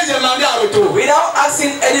sans us rien demander en retour. without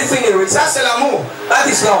asking anything in Ça, return. c'est l'amour. That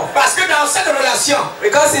is love. Parce que dans cette relation,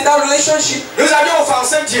 Because in that relationship, nous avions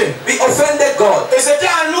offensé Dieu. we offended God. Et c'était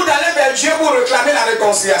à nous d'aller vers Dieu pour réclamer la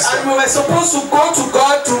réconciliation. And we were supposed to go to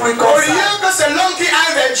God to Au lieu reconcile. que c'est l'homme qui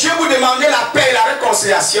aille vers Dieu pour demander la paix et la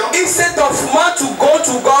réconciliation, Instead of man to go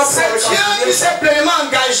to God for c'est Dieu qui reconciliation, s'est pleinement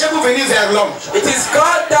engagé pour venir vers l'homme. it is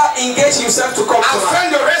God that engaged Himself to come to man. Afin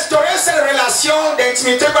de restaurer cette relation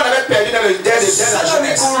d'intimité qu'on avait perdue dans le dès So la that we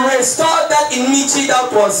jeunesse. could restore that enmity that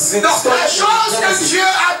was Donc la chose que restored. Dieu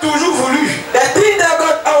a toujours voulu, The thing that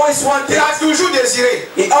God always qu'il wanted, a toujours désiré,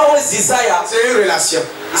 He always desired, c'est une relation.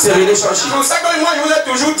 is a relationship. C'est pour ça que moi je vous ai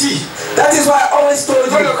toujours dit That is why I always told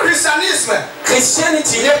que le you, christianisme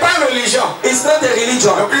Christianity n'est pas une religion. is not a Le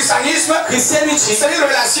religion. christianisme, Christianity c'est une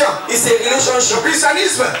relation. is a relationship. Le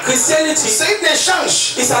christianisme, Christianity c'est un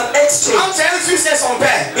échange is an exchange entre un fils et son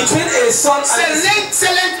père. between a son and C'est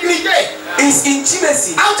l'intimité is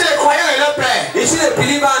intimacy entre les croyants et leur père. between a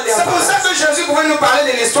believer and their C'est pour ça father. que Jésus pouvait nous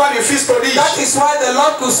parler de l'histoire du fils prodige. That is why the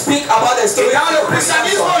Lord could speak about the Et story. dans le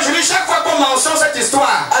christianisme aujourd'hui, chaque fois qu'on mentionne cette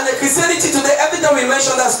histoire, And the Christianity today, every time we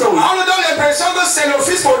mention that story, on nous donne l'impression que c'est le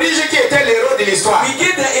fils prodige qui était l'héros de l'histoire. we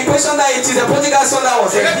give the impression that it is the prodigal son that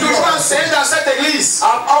was Je a l'ai toujours hero. enseigné dans cette église.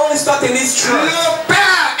 I've always taught in this church. Le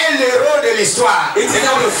père est l'héros de l'histoire. It is Et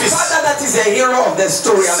non le the fils. father that is the hero of the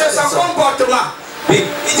story. And C'est not son the son. comportement. It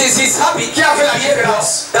is his habit Qui a fait la behavior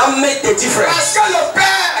différence. that made the difference. Parce que le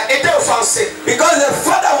père était offensé. Because the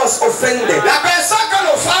father was offended. La personne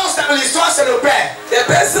qu'on offense dans l'histoire, c'est le père. The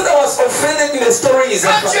person that was offended in the story is the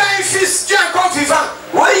Quand tu father. as un fils, tu es encore vivant.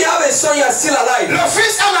 When you have a son, you are still alive. Le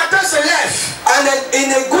fils, un matin, se lève. And then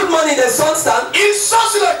in a good morning, the son stand. Il sort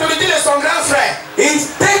sous l'autorité de son grand frère. He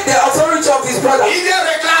take the authority of his brother. Il vient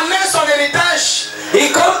réclamer son héritage. He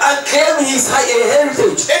come and claim his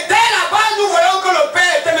heritage. Et dès là-bas, nous voyons que le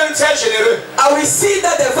père était même très généreux. And But we see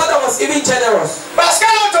that the father was even generous. Parce que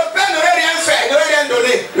notre père n'aurait rien fait, il n'aurait rien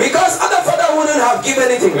donné. Because other father wouldn't have given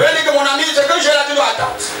anything. Il dit que mon ami, ce que j'ai là, tu dois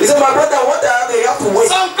attendre. He said, my brother, what I have, you have to wait.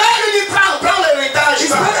 Son père lui dit, prends l'héritage. His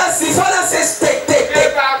father says, take. Il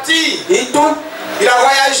est parti. Il a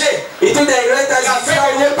voyagé. He took the inheritance. Il a fait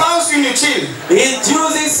des dépenses inutiles. He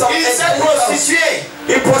uses some. Il s'est prostitué.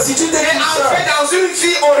 He prostituted himself. Il a fait dans une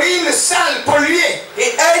vie horrible, sale, polluée.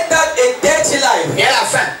 He entered a dirty life. Et à la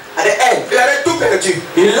fin, at the end, il avait tout perdu.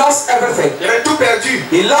 He lost everything. Il avait tout perdu.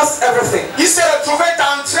 He lost everything. Il s'est retrouvé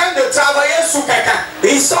en train de travailler sous quelqu'un.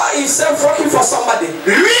 He saw himself working for somebody.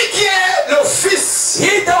 Lui qui est le fils.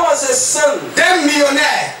 He that was a son d'un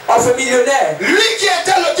millionnaire. Of a millionaire. Lui qui est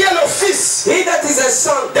le fils. He that is a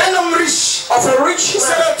son d'un homme riche. Of a rich man.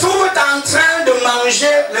 Se retrouve en train de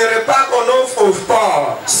manger le repas qu'on offre aux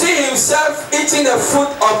pauvres. See himself eating the food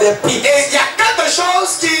of the pig. Et il y a quelque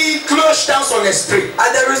chose qui cloche dans son esprit.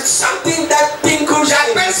 And there is something that tinkles.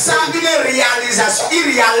 J'appelle ça une réalisation.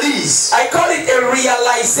 Il réalise. I call it a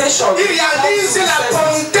realization. Il réalise la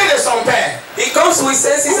bonté de son père. He comes with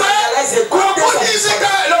senses and realizes the goodness of his father.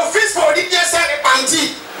 Le fils prodigue s'est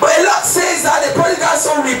repenti. But a lot says that the prodigal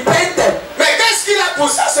son repented. Mais qu'est-ce qu'il a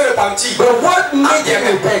poussé à se repentir? But what made him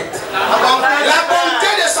repent? La bonté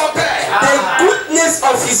de son père. The goodness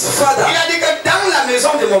of his father. Il a dit que dans la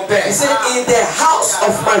maison de mon père. He said, in the house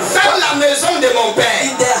of my father. Dans la maison de mon père.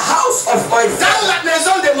 In the house of my father. Dans la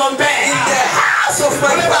maison de mon père. In the house of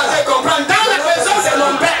my father. Dans la maison de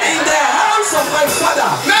mon père. In the house of my father.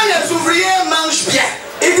 Même les ouvriers mangent bien.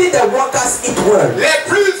 Even the workers eat well.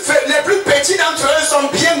 Les plus petits d'entre eux sont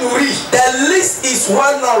bien nourris. The least is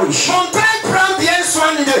well nourished. Mon père prend bien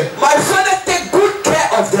soin d'eux. My father take good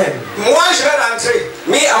care of them. Moi je vais rentrer.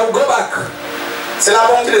 Me, I will go back. C'est la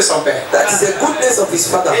bonté de son père. That is the goodness of his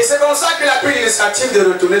father. Et c'est comme ça qu'il a pris l'initiative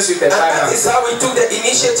de retourner sur tes parents. And that is how he took the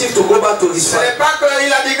initiative to go back to his father. Ce n'est pas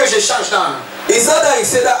qu'il a dit que je change, non. It's not that he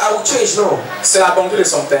said that I will change, no. C'est la bonté de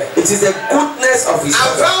son père. It is the goodness of his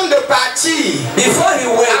father. Avant de partir, before he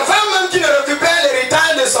went, avant même qu'il ne récupère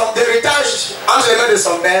l'héritage entre les mains de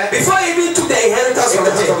son père, before he even took the inheritance from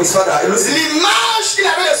the hand of his father, l'image qu'il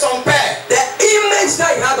avait de son père, the image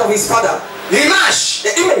that he had of his father, l'image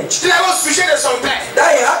qu'il avait au sujet de son père,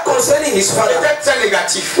 that he had concerning his father, était très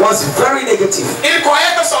négatif. Was very negative. Il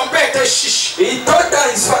croyait que son père était chiche. He thought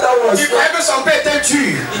that his father was. Il croyait que son père était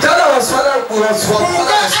dur. He thought that his father was. Pour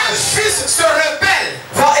qu'un fils se rebelle,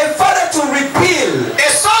 for a father to repeal,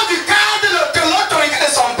 et sort du cadre de l'autorité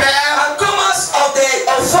de son père, and come out of the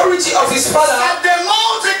authority of his father, ça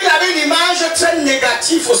démontre qu'il avait une image très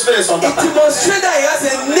négative au sujet de son papa. It demonstrates that he has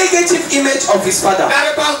a negative image of his father.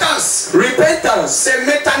 La repentance, c'est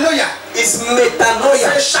métanoïa. Is metanoia.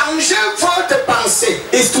 C'est changer votre pensée.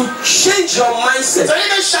 Is to change your mindset.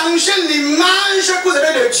 C'est-à-dire changer l'image que vous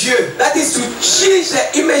avez de Dieu. That is to change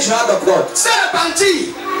the image you have of God. C'est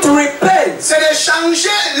repentir. To repent. C'est de changer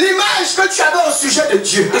l'image que tu avais au sujet de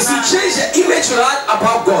Dieu. Is to change the image you had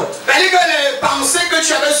about God. C'est-à-dire que les pensées que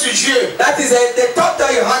tu avais sur Dieu. That is the thought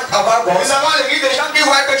that you had about God. Nous avons des gens qui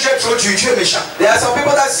voient que Dieu est trop dur, Dieu est méchant. There are some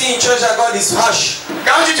people that see in church that God is harsh.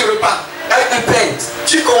 Quand tu te repens,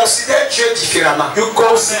 tu considères Dieu différemment. You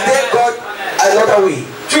consider God another way.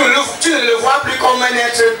 Tu ne le vois plus comme un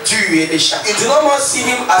être dur et méchant. You do not more see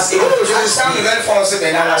him as a. Je me sens une nouvelle force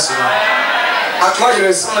maintenant là sur moi. Moi je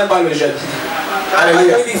ne sens même pas le jeune.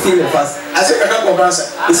 Alléluia. Est-ce que quelqu'un comprend ça?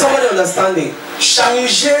 Is somebody understanding?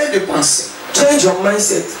 Changer de pensée. Change your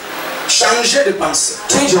mindset. Changer de pensée.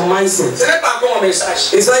 Change your mindset. Ce n'est pas encore mon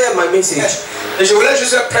message. It's not yet my message. Et je voulais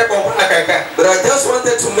juste faire comprendre à quelqu'un. But I just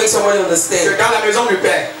wanted to make somebody understand. Que dans la maison du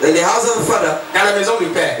Père. In the house of the Father. Dans la maison du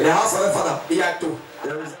Père. In the house of the Father. Il y a tout.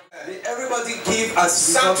 Everybody give as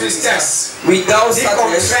sans tristesse, without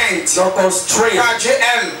sadness, no constraint. Car Dieu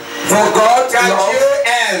aime. For God Car love. Dieu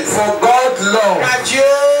aime. For God love. Car Dieu.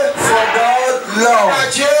 For God love. Car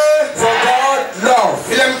Dieu. For God love.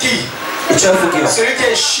 Il aime qui? Celui qui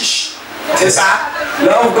est chiche. C'est ça?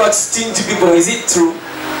 Love God stingy people. Is it true?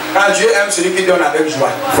 Car Dieu aime celui qui donne avec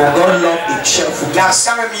joie. For God love a cheerful.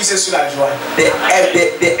 L'accent est mis sur la joie.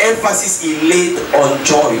 The emphasis is laid on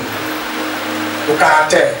joy. Le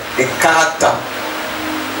caractère. The character.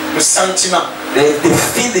 Le sentiment. The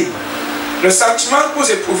feeling. Le sentiment que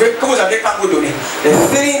vous éprouvez, que vous avez quand vous donnez. The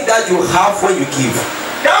feeling that you have when you give.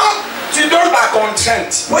 Quand tu donnes par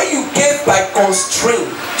contrainte. When you give by constraint.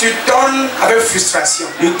 Tu donnes avec frustration.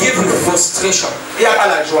 You give with frustration. Il n'y a pas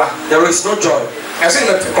la joie. There is no joy. Est-ce que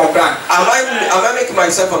tu me fais comprendre? Am I making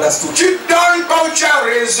myself understood? Tu donnes comme tu as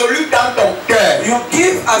résolu dans ton cœur. You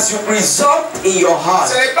give as you resolved in your heart.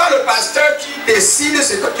 Ce n'est pas le pasteur qui décide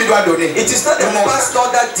ce que tu dois donner. It is not the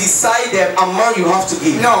pastor that decide the amount you have to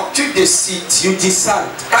give. Non, tu décides. You decide.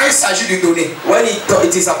 Quand il s'agit de donner, When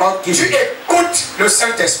it is about tu giving, écoutes le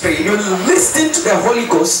Saint-Esprit. you listen to the Holy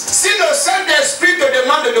Ghost. Si le Saint-Esprit te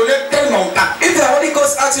demande de donner tel montant, If the Holy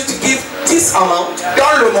Ghost asks you to give this amount,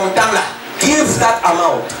 donne le montant là. give that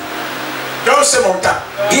amount. Donne ce montant.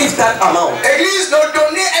 Give that amount. Église, le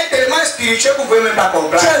donner est tellement spirituel que vous ne pouvez même pas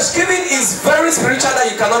comprendre. Church, giving is very spiritual that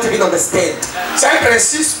you cannot even understand. C'est un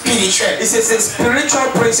principe spirituel. It is a spiritual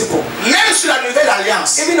principle. Même sur la nouvelle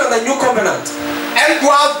alliance, Even on the new covenant, elle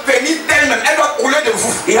doit venir d'elle-même, elle doit couler de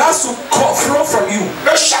vous. it has to flow from you.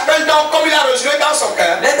 Que chacun donne comme il a résolu dans son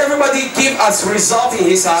cœur, Let everybody give as resolve in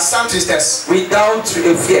his heart sans tristesse. without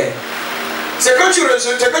fear. Ce que tu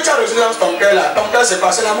as résolu dans ton cœur là, ton cœur c'est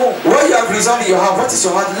quoi? C'est l'amour. What you have resolved in your heart, what is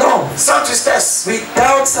your heart? Love. Sans tristesse.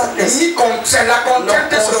 Without sadness. Ni contrainte, la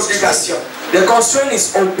contrainte c'est l'obligation. The constraint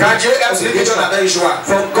is open. Quand Dieu aime celui qui donne avec joie.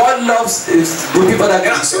 For God loves the people that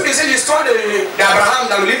give. Si vous lisez l'histoire d'Abraham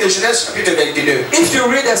dans le livre de Genèse chapitre 22, If you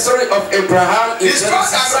read the story of Abraham in l'histoire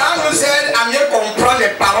Genesis, d'Abraham nous aide à mieux comprendre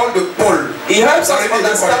les paroles de Paul. it helps us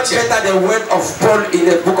understand better the word of Paul in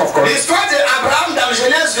the book of Corinthians. L'histoire d'Abraham dans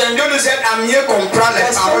Genèse 22 nous aide à mieux comprendre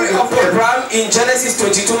les The paroles story de of Paul. Abraham in Genesis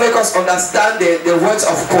 22 make us understand the words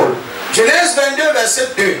of Paul. Genèse 22 verset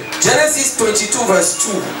 2. Genesis 22 verse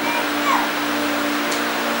 2.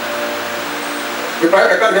 Je parlais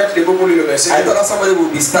que quelqu'un vient de debout pour lire le verset. I thought that somebody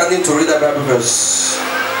would be standing to read the Bible verse.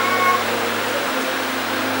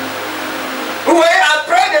 Vous voyez,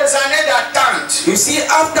 après des années d'attente, You see,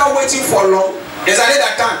 after waiting for long, des années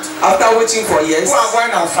d'attente after waiting for years pour avoir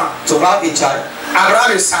un enfant, to have a child,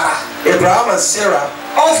 Abraham et Sarah Abraham and Sarah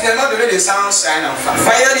ont finalement donné naissance à un enfant.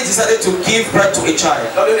 finally decided to give birth to a child.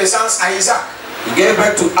 Ils ont donné naissance à Isaac. He gave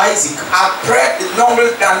birth to Isaac. Après de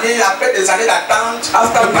nombreuses années, après des années d'attente,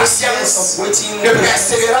 After de years patience, of waiting, de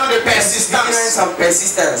persévérance, de perseverance persistance, and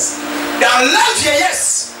persistence, dans la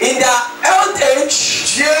vieillesse, in their old age,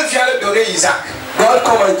 Dieu vient de donner Isaac. God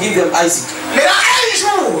come and give them Isaac. Mais là, un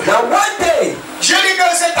jour, Now one day, Dieu dit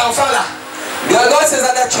que cet enfant-là, God says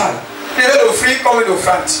that child, il veut l'offrir comme une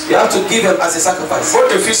offrande. you have to give him as a sacrifice.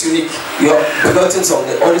 Votre fils unique, Your begotten son,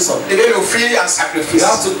 the only son. il veut l'offrir en You sacrifice.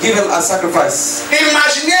 have to give him as sacrifice.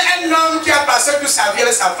 Imaginez un homme qui a passé toute sa vie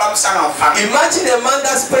avec sa femme sans enfant. Imagine a man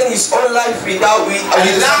that spent his whole life without À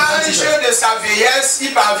l'âge de sa vieillesse,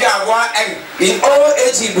 il parvient à avoir un. in old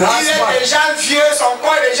age he Il has est one. déjà vieux, son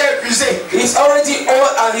corps est déjà épuisé. He's already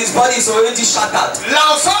old and his body is already shattered.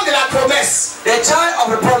 L'enfant de la promesse, The child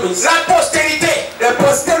of the promise, la postérité, the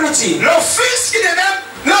posterity, le fils qui devait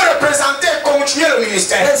le représenter et continuer le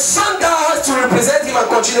ministère. the son that has to represent him and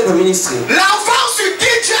continue the ministry. L'enfant sur qui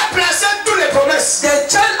Dieu a placé toutes les promesses. The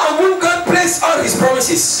child on whom God placed all his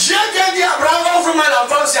promises. Dieu vient dire à Abraham, offre-moi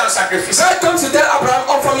l'enfant, c'est un sacrifice. God comes to tell Abraham,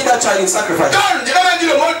 offer me that child in sacrifice. Donne, je vais même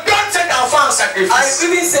dire le mot, donne cet enfant en I sacrifice.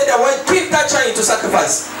 even said the word, give that child into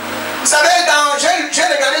sacrifice. Vous savez, j'ai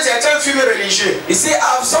regardé certains films religieux You see,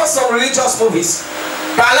 I've saw some religious movies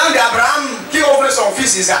parlant d'Abraham qui offre son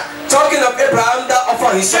fils Isaac. talking of Abraham that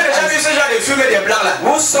offered his son. J'ai déjà vu ce genre de film des blancs là.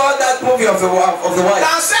 Who saw that movie of the wife?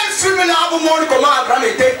 Dans ce film-là, on vous montre comment Abraham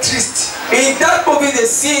était triste. In that movie, they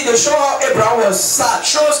show how Abraham was sad.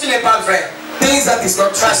 Chose qui n'est pas vraie. Things that is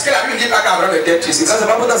not true. Parce que la Bible ne dit pas qu'Abraham était triste. Because the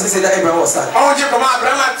Bible doesn't say that Abraham was sad. On dit comment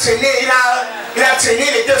Abraham a traîné, il a traîné,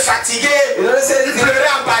 il était fatigué. You know, they say Il pleurait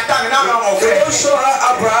en partant. Maintenant, mon they frère. don't show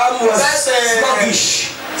how Abraham was Ça, c'est-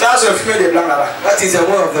 sluggish. Ça, c'est le film des blancs là-bas. That is the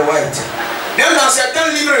word of the white. Même dans certains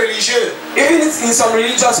livres religieux, Even in some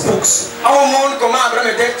religious books, on vous montre comment Abraham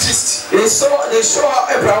était triste. they show how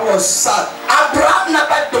Abraham was sad. Abraham n'a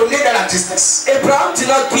pas donné dans la tristesse. Abraham did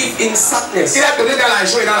not give in sadness. Il a donné dans la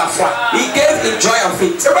joie et dans la foi. He gave in joy and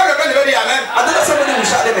faith. C'est pas quelqu'un devait dire Amen. I don't know somebody will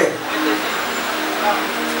shout amen.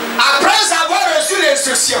 Après avoir reçu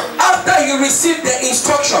l'instruction After he received the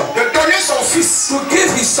instruction de donner son fils, to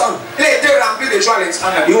give his son, il a été rempli de joie à l'instant.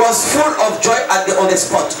 he was full of joy on the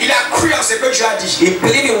spot. Il a cru en ce que Dieu a dit. He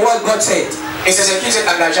believed in what God said, Et c'est ce qu'il s'est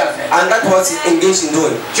engagé à faire. and that was he engaged in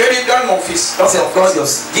doing. Dieu dit donne mon fils. He said, God,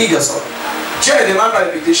 just give your son. Dieu ne demande pas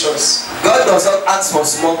de petites choses. God does not ask for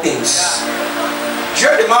small things. Dieu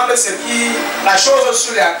demande ce qui, la chose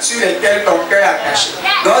sur lesquelles ton cœur est attaché.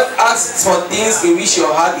 God asks for things in which your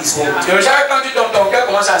heart is hold. Le genre quand tu donnes ton cœur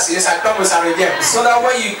commence à saigner, ça tombe, ça revient. So that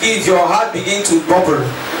when you give, your heart begin to bubble.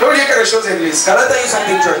 Je peux vous dire quelque chose, Église. Can I tell you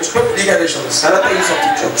something, Je church? peux vous dire quelque chose. Can I tell you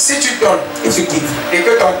something, church? Si tu donnes If you give et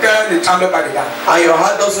que ton cœur ne tremble pas dedans, and your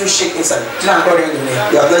heart doesn't shake inside, tu n'as encore rien donné.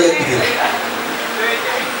 you have not yet given.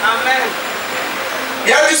 Il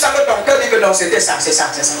y a du sang que ton cœur dit que non, c'était ça, c'est ça,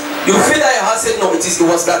 c'est ça. You feel that your heart said no, it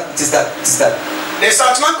was that, it is that, it is that. Les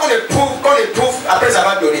sentiments qu'on éprouve après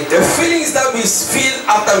avoir donné. The feelings that we feel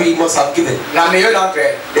after we must have given. La meilleure d'entre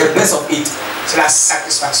elles. The best of it. C'est la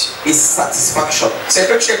satisfaction. Is satisfaction. C'est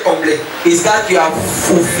que tu es comblé. Is that you are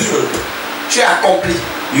fulfilled. Tu es accompli.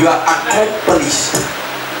 You are accomplished.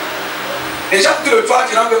 Les gens tout le temps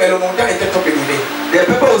diront que le montant était trop élevé. The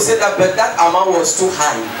people who said that, but that amount was too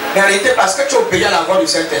high. Mais en réalité, parce que tu obéis à la voix du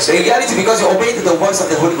Saint-Esprit. In reality, because you obey to the voice of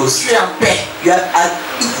the Holy Ghost. Tu es en paix. You are at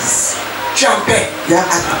ease. Tu es en paix. You are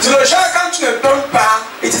at C'est le genre quand tu ne donnes pas.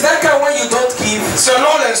 It is that kind when you don't give.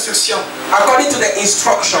 Selon l'instruction. According to the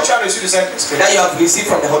instruction. Tu as reçu du Saint-Esprit. That you have received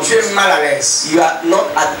from the Holy Ghost. Tu es mal à l'aise. You are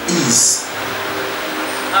not at ease.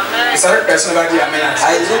 Et ça veut que personne ne va dire Amen.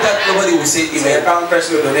 I know that nobody will say amen. Quand on prêche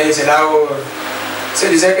le donner, c'est là où. C'est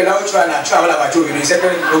disait que là où tu vas là, tu vas avoir la voiture aujourd'hui. C'est que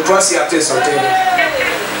le toit s'y a fait sauter.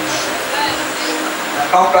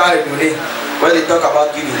 Quand on parle de donner. When they talk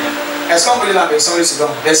about giving. Est-ce qu'on peut lire la version du second?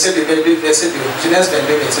 Verset 2, verset 2. Genèse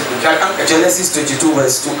 22, verset 2. Genesis 22,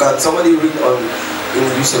 verse 2. Can somebody read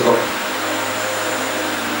in the second?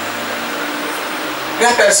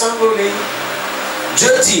 La personne vous lire.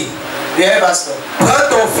 Dieu dit. Viens, pasteur. Prends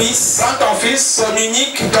ton fils, ton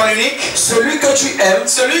unique, celui que tu aimes,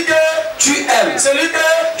 celui que tu aimes, celui que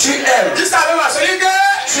tu aimes, juste avec moi, celui que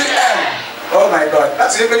tu aimes. Oh my God, là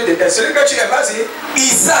c'est celui que tu aimes, vas-y.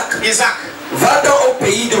 Isaac, va-t'en au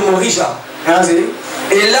pays de Morija. Vas-y.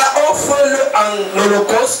 Et là, offre-le en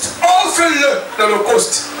holocauste. Offre-le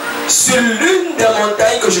l'holocauste. Sur l'une des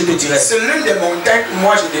montagnes que je te dirai. Sur l'une des montagnes que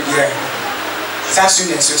moi je te dirai. Ça c'est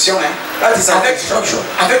une instruction, hein. That is an instruction.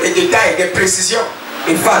 Avec des détails, des précisions.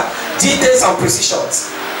 In fact, details and precisions.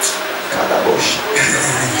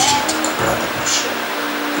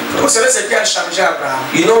 Vous savez ce qui a changé Abraham?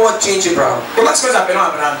 You know what changed Abraham? Comment est-ce que nous appelons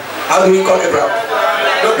Abraham? How do we call Abraham?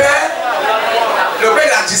 Le père de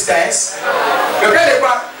la distance. Le père de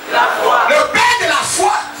quoi? La foi. Le père de la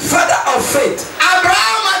foi. Father of faith.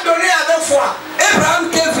 Abraham a donné avec foi.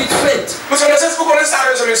 Abraham gave with faith. Vous connaissez sa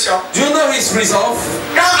résolution? Do you know his resolve?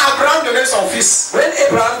 Quand Abraham donnait son fils, when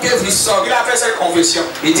Abraham gave his son, il a fait cette confession.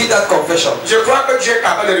 He did that confession. Je crois que Dieu est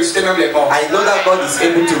capable de ressusciter même les morts. I know that God is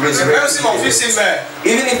able to resurrect. Même si mon fils il meurt,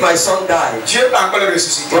 even if my son died, Dieu peut encore le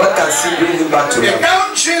ressusciter. God can still bring him back to life. Et life.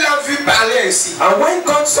 quand Dieu l'a vu parler ainsi, and when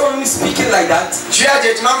God saw him speaking like that, Dieu a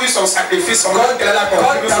directement vu son sacrifice. God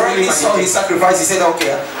directly saw his sacrifice. He said,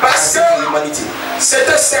 "Okay, parce que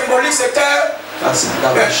c'était symbolique, c'était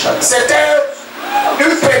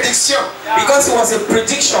une prédiction. Because it was a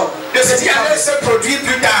prediction de ce qui allait se produire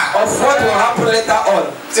plus tard. Of what will happen later on.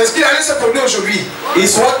 C'est ce qui allait se produire aujourd'hui.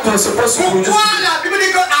 Is what was supposed to produce. Pourquoi la Bible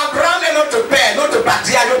dit que Abraham est notre père, notre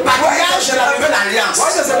patriarche, le patriarche de la nouvelle alliance?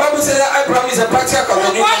 Why does the Bible say that Abraham is a patriarch of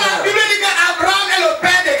the new alliance? Pourquoi la Bible dit que Abraham est le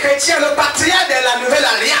père des chrétiens, le patriarche de la nouvelle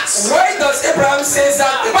alliance? Why does Abraham say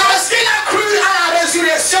that? Parce qu'il a cru à la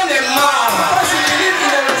résurrection des morts. Because he believed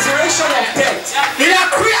in the resurrection of death. Il a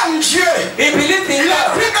cru en Dieu. He believed in Il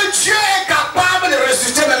a God. cru que Dieu est capable de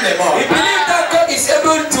ressusciter même les morts. He believed that God is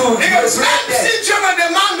able to resurrect death. Si Dieu me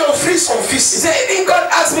demande d'offrir son fils, he said, if God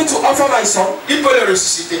asks me to offer my son, il peut le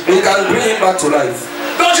ressusciter. He can bring him back to life.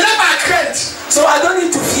 Donc je n'ai pas crainte. So I don't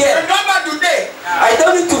need to fear. Je ne dois pas douter. I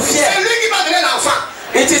don't need to fear. C'est lui qui m'a donné l'enfant.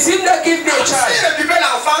 It is him that gave me a child. S'il récupère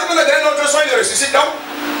l'enfant, il peut me donner notre son, il le ressuscite donc.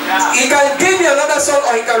 He can give me another son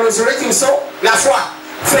or he can resurrect himself. La foi.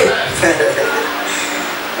 Faith.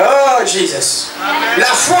 Oh Jesus. La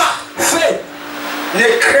foi. Faith. Ne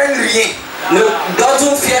craint rien. No,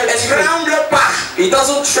 doesn't fear anything. Ne tremble pas. It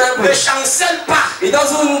doesn't tremble. Ne chancelle pas. It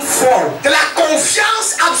doesn't fall. De la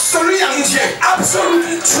confiance absolue en Dieu.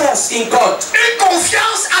 Absolute trust in God. Une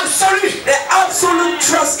confiance absolue. The absolute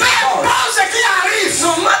trust in God. Peu importe ce qui arrive.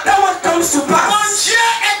 No matter what comes to pass. Mon Dieu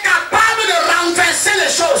est capable de renverser les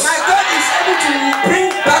choses. My God is able to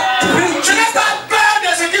bring Je n'ai pas peur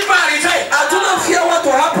de ce qui peut arriver. I do not fear what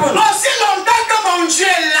will happen. Aussi longtemps que mon Dieu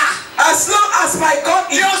est là. As long as my God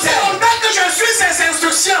is et aussi longtemps que je suis ses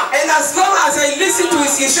instructions. And as long as I listen to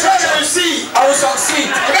his instructions, I will succeed.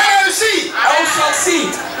 Je vais réussir. I will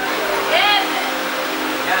succeed.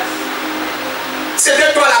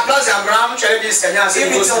 C'était toi la place d'Abraham, tu allais dire Seigneur, c'est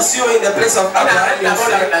if it was you in the place of Abraham, d'abord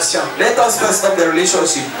la relation. let us first stop the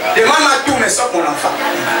relationship. Demande-moi tout, mais sauf mon enfant.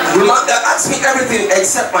 Ask me everything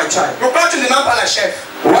except my child. Pourquoi tu ne demandes pas la chef?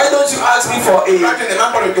 Why don't you ask me for Pourquoi tu ne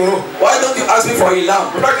demandes pas le taureau? Why don't you ask me for a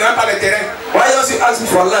lamb? Pourquoi tu ne demandes pas le terrain? Why don't you ask me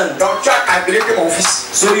for land? Donc tu as calculé que mon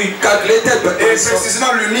fils. So you calculated but et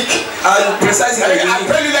précisément l'unique. And precisely the unique.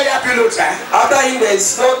 Après lui, il n'y a plus l'autre. After him, there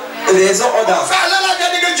is no other. Enfin, là,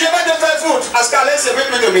 Dieu va te faire fou. écoute, parce qu'à l'aise, c'est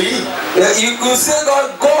plus d'obéir. You could say,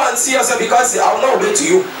 God, go and see yourself because I will not obey to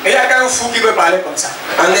you. Et il y a qu'un fou qui veut parler comme ça.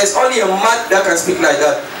 And there's only a mad that can speak like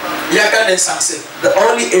that. Il y a qu'un insensé.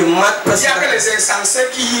 Only a mad Il person. y a que les insensés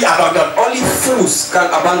qui abandonnent. Only fools can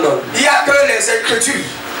abandon. Il y a que les incrédules.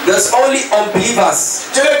 There's only unbelievers.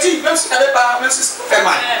 Je le dis, même si tu n'avais pas, même si ça fait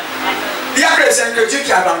mal. Il y a que les incrédules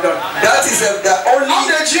qui abandonnent. That is the only Homme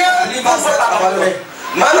de Dieu, believers that abandon.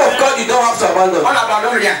 Man of God, you don't have to abandon. On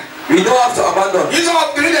n'abandonne rien. You don't have to abandon. Ils ont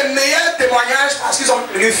obtenu les meilleurs témoignages parce qu'ils ont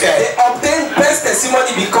tenu faire. They obtained best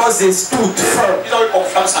testimony because they stood firm. Ils ont eu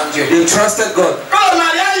confiance en Dieu. They trusted God. Quand le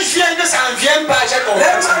mariage vient, que ça ne vienne pas, j'ai Let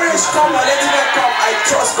confiance en Dieu. marriage come and let it come. I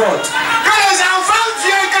trust God. Quand les enfants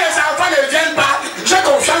viennent, que les enfants ne viennent pas, j'ai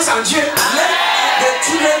confiance en Dieu. Let the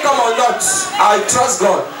children come or not, I trust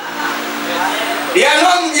God. Il y a un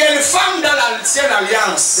homme, il y a une femme dans l'ancienne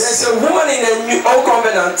alliance. There's a woman in the new old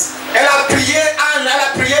covenant. Elle a prié, Anne,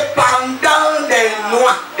 elle a prié pendant des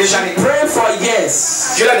mois. Et She prayed for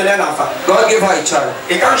years. Dieu lui a donné un enfant. God gave her a child.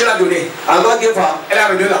 Et quand Dieu l'a donné, And God gave her, elle a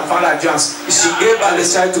redonné l'enfant à l'alliance. she gave her the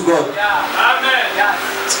child to God.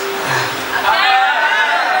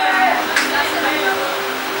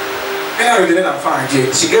 Elle a redonné l'enfant à Dieu.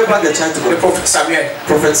 She gave her the child to Le God. prophète Samuel.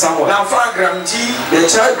 Prophet Samuel. L'enfant a grandi The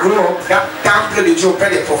child grew up dans le temple de Dieu auprès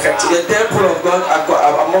des prophètes. in the temple of God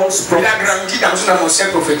amongst Il a prophets. grandi dans une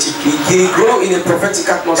atmosphère prophétique. He grew in a prophetic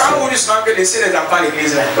Quand atmosphere. vous dites souvent que laissez les enfants à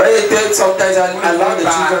l'église, là, When they tell sometimes and allow the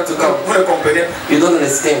children to come, vous ne comprenez pas. you don't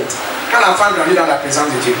understand. Quand l'enfant grandit dans la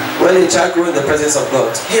présence de Dieu, When a child grew in the presence of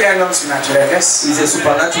God, il est un homme surnaturel. he's a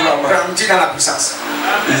supernatural man. Grandit dans la puissance.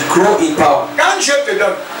 He grow in power. Quand Dieu te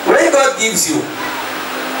donne, When God gives you,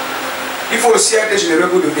 il faut aussi être généreux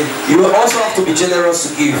pour donner. you will also have to be generous to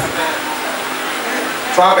give.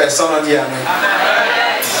 Trois personnes ont dit Amen.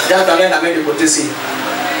 J'ai entendu la main du côté-ci.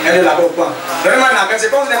 Elle est là-bas au point. Donnez-moi la main, c'est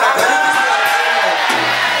comme vous n'êtes pas connu.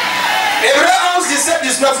 Hébreux 11, 17,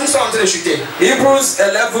 19, nous sommes en train de chuter. Hebrews 11,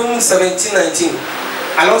 17, 19.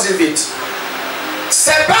 Allons-y vite.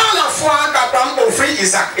 C'est par la foi qu'Abraham offrit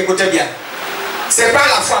Isaac. Écoutez bien. C'est par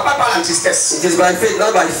la foi, pas par la tristesse. It is by faith,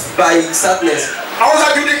 not by sadness. On vous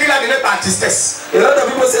a dit qu'il a donné par tristesse. A lot of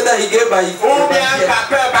people say that he gave by Ou bien fear par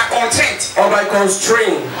peur, par contrainte. or by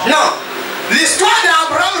constraint. Non. L'histoire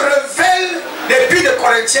d'Abraham révèle depuis de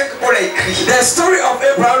Corinthiens que Paul a écrit. The story of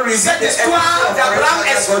Abraham reveals Cette the histoire d'Abraham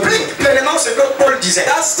explique pleinement ce que Paul disait.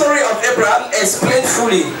 That story of Abraham explained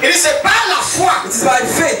fully. Il dit c'est par la foi, It is by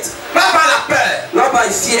faith, pas par la peur. not by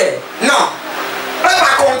fear, Non. Pas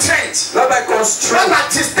par contrainte. not by Pas constraint, par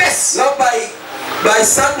tristesse. not by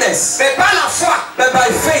sadness, Mais par la foi. but by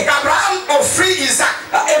faith. Qu'Abraham offrit Isaac.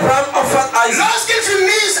 Abraham offered Isaac Lorsqu'il fut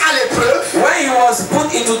mis à l'épreuve when he was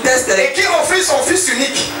put into test, et qu'il offrit son fils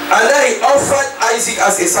unique. and then he offered Isaac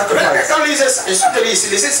as a sacrifice. Quand lisez ça, je te lis ici,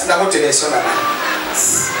 lisez ça dans votre version là-bas.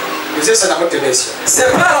 Lisez ça dans votre version.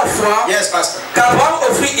 C'est par la foi Yes, pasteur. qu'Abraham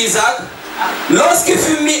offrit Isaac lorsqu'il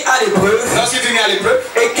fut mis à l'épreuve Lorsqu'il fut mis à l'épreuve,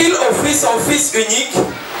 et qu'il offrit son fils unique,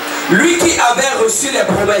 lui qui avait reçu les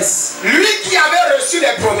promesses. lui qui avait reçu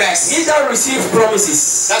les promesses. He that received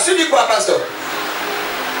promises. La suite dit quoi, pasteur?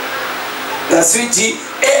 La suite dit,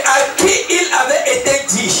 et à qui il avait été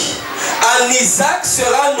dit, en Isaac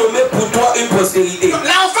sera nommé pour toi une postérité.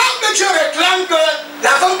 L'enfant que Dieu réclame,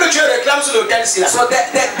 sur l'autel, c'est là. So the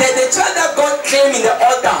child that God claimed in the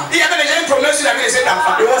altar, Il y avait déjà une promesse sur la vie de cet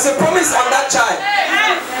enfant. there was a promise on that child.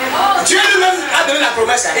 Dieu lui-même a donné la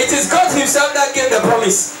promesse. It is God himself that gave the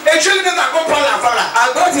promise. Et Dieu lui-même va encore prendre l'enfant là.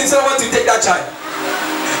 And God himself wants to take that child.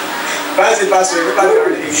 Vas-y, pasteur, je ne vais pas le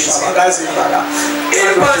dire.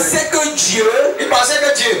 Il pensait que Dieu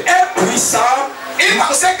est puissant. Il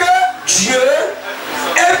pensait que Dieu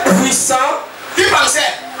est puissant. Qui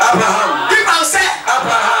pensait? Abraham. Qui pensait?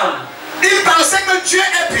 Abraham. Il pensait que Dieu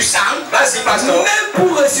est puissant. Vas-y, pasteur. Même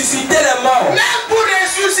pour ressusciter les morts. Même pour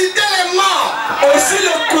ressusciter les morts. Aussi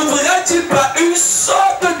le couvrirait-il par une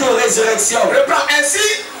sorte de résurrection. Reprends ainsi.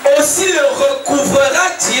 Aussi le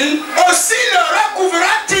recouvrera-t-il. Aussi le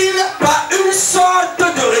recouvrera-t-il par une sorte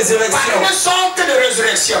de résurrection. Par une sorte de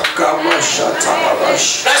résurrection.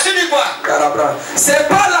 La suite dit quoi? C'est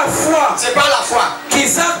pas la foi. C'est pas la foi.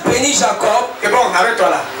 Qu'Isaac bénit Jacob. C'est bon, arrête-toi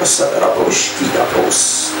là.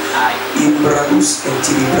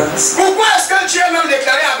 Pourquoi est-ce que Dieu a même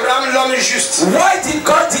déclaré Abraham l'homme juste? Why did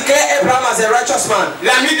God declare Abraham as a righteous man?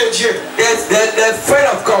 L'ami de Dieu. The friend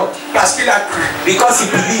of God. Parce qu'il a cru. Because he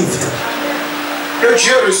believed que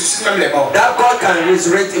Dieu ressuscite même les morts. That God can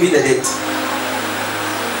resurrect even the dead.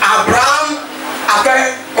 Abraham a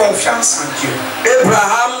fait confiance en Dieu.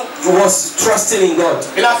 Abraham was trusting in God.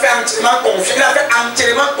 Il a fait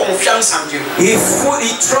entièrement confiance en Dieu. He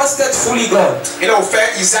trusted fully God. Il a offert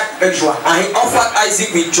Isaac avec joie. And he offered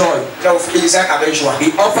Isaac with joy. Il a offert Isaac avec joie.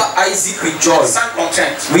 He offered Isaac with joy. Sans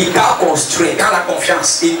contrainte. Without constraint. Dans la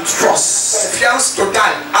confiance. In trust. Confiance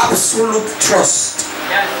totale. Absolute trust.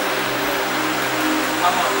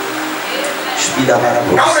 Quand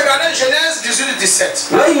vous regardez Genèse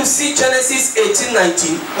 18-17, when you see Genesis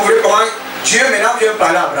 18:19, vous voyez comment Dieu maintenant vient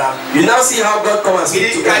parler à Abraham. You now see how God comes and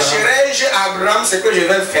speaks to Abraham. Cacherai-je à Abraham ce que je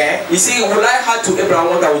vais faire? You see, will I hide to Abraham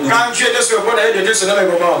what I will do? Quand Dieu était sur le point d'aller de Dieu Sodome et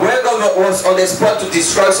Gomorrhe, when God was on the spot to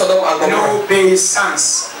destroy Sodom and Gomorrah,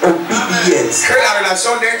 l'obéissance, obedience, crée la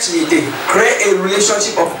relation d'intimité. Create a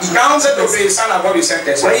relationship of intimacy. Quand vous êtes obéissant à la voix du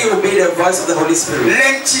Saint-Esprit, when you obey the voice of the Holy Spirit,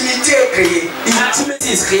 l'intimité est créée. Intimacy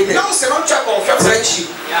is created. Non seulement tu as confiance, friendship.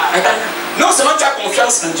 Non seulement tu as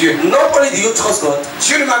confiance en Dieu, not only do you trust God,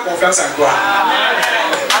 Dieu lui a confiance en toi.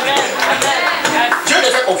 Dieu te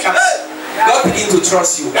fait confiance. God begin to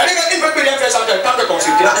trust you. Il ne peut plus rien faire sans te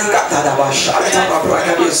consulter. Non,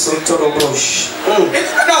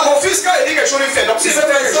 mon fils, quand il dit quelque chose, il fait. Donc, s'il fait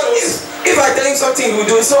quelque chose, if I tell him something, he will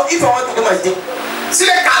do it. So if I want to do my thing, s'il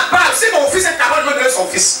est capable, si mon fils est capable de me donner son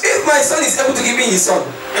fils, if my son is able to give me his son,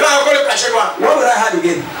 il va encore le cacher quoi? What will I have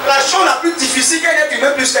again? La chose la plus difficile qu'un être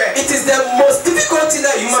humain puisse faire. It is the most difficult thing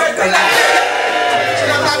that human can do. Tu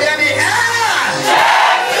n'as pas bien dit.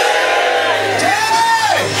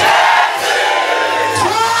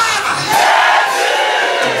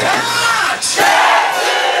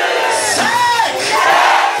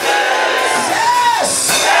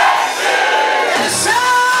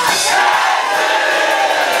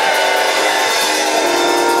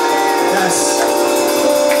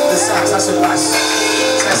 Ça se passe,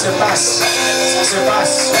 ça se passe, ça se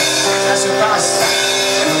passe, ça se passe.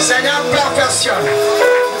 Seigneur, perfectionne.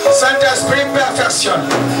 Saint-Esprit, perfectionne.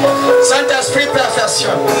 Saint-Esprit,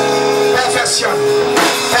 perfectionne. Perfectionne.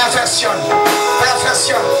 Perfectionne.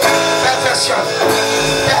 Perfectionne. Perfectionne.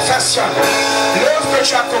 Perfectionne. L'œuvre que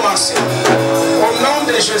tu as commencée. Au nom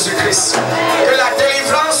de Jésus-Christ. Que la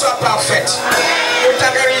délivrance soit parfaite. Que ta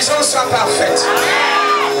guérison soit parfaite.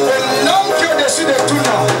 Au nom qui est au-dessus de tout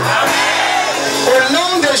nom. Au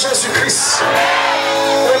nom de Jésus-Christ.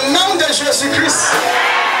 Au nom de Jésus-Christ.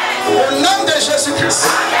 Au nom de Jésus-Christ.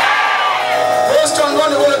 Pose ton doigt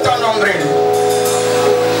devant ton nombril.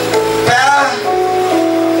 Père,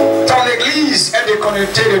 ton église est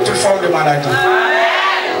déconnectée de toute forme de maladie.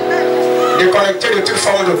 Déconnectée de toute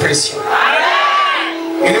forme d'oppression.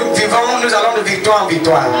 Et nous vivons, nous allons de victoire en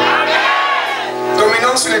victoire.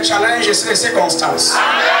 Dominons sur les challenges et sur les circonstances.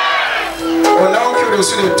 Au nom qui est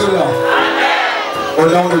au-dessus de tout nom. Au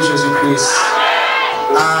nom de Jésus-Christ.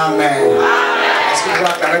 Amen. Est-ce que vous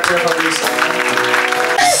acclamez très fort Dieu?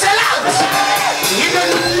 Excellent! In the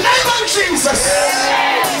name of Jesus.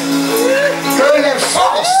 Que les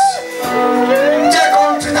forces tiennent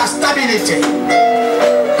contre ta stabilité.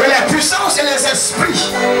 Que les puissances et les esprits,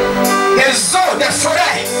 des eaux, des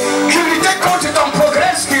forêts, qui luttaient contre ton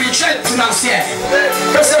progrès spirituel financier.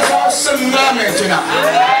 Que ces forces meurent maintenant.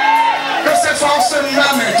 Que ces forces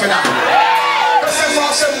meurent maintenant. Que ces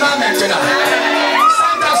forces meurent maintenant.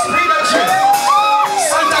 Saint-Esprit de Dieu.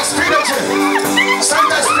 Saint-Esprit de Dieu.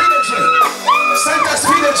 Saint-Esprit de Dieu.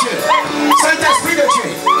 Saint-Esprit de Dieu. Saint-Esprit de Dieu.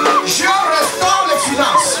 Je restaure les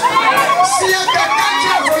finances. S'il y a quelqu'un qui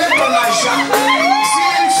a volé ton argent, s'il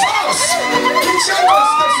y a une force qui tient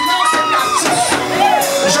tes finances captives,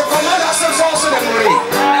 je commande à cette force de mourir.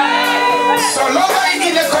 So nobody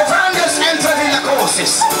in the commanders enter in the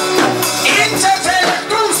courses.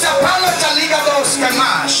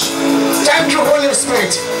 Thank you, Holy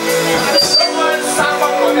Spirit.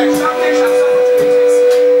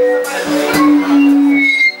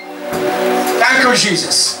 Thank you,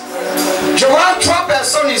 Jesus. Je vois 3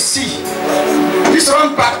 personnes ici qui seront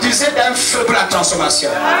baptisées d'un feu pour la transformation.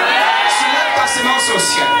 Soumettre ta sémence au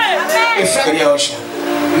ciel et faire venir au chien.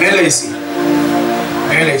 Mets-les ici.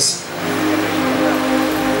 Mets-les ici.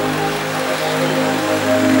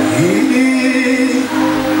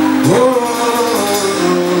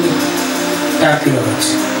 Thank you, Lord.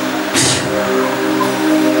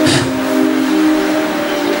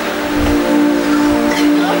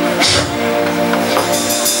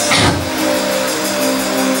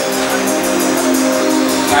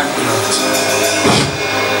 Thank you, Lord.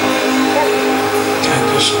 Thank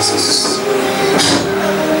you, Jesus.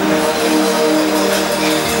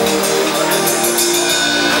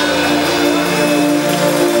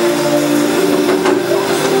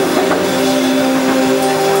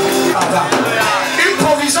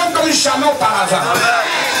 Jamais auparavant.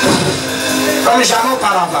 Comme jamais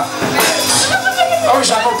auparavant. Comme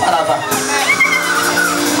jamais auparavant.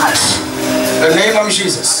 The name of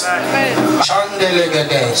Jesus.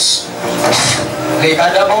 Chandelegedes. Les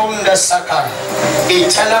gadabondes sakar.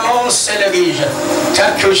 Éternellement célébige.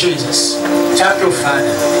 Thank you, Jesus. Thank you,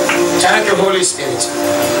 Father. Thank you, Holy Spirit.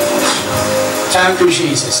 Thank you,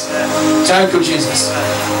 Jesus. Thank you, Jesus.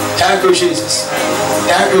 Thank you, Jesus.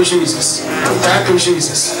 Thank you, Jesus. Thank you,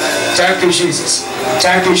 Jesus. Thank you, Jesus.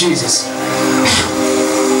 Thank you, Jesus.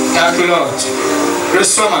 Thank you, Lord.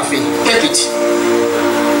 Reçois ma fille. Take it.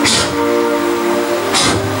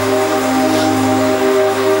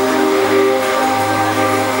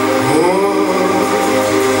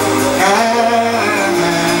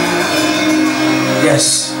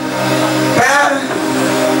 Yes. Père.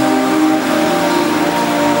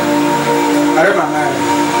 Allez, ma mère.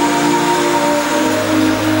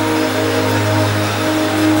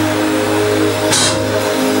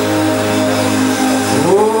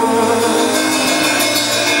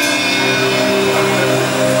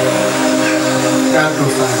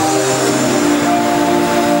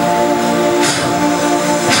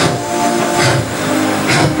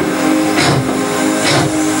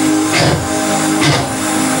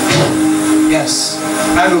 Yes.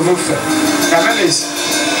 Un nouveau feu. Ramène ici.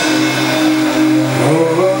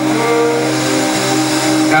 Oh.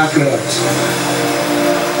 Thank you, Lord.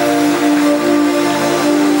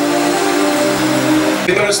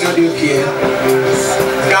 Dimanche dans deux pieds.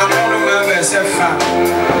 Gardons nous-mêmes ces femmes.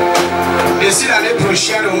 D'ici l'année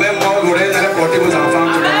prochaine, au même mois, vous allez porter vos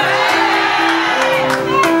enfants.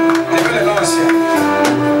 Levez les mains au ciel.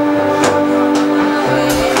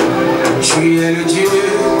 Tu es le Dieu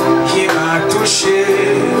qui m'a touché.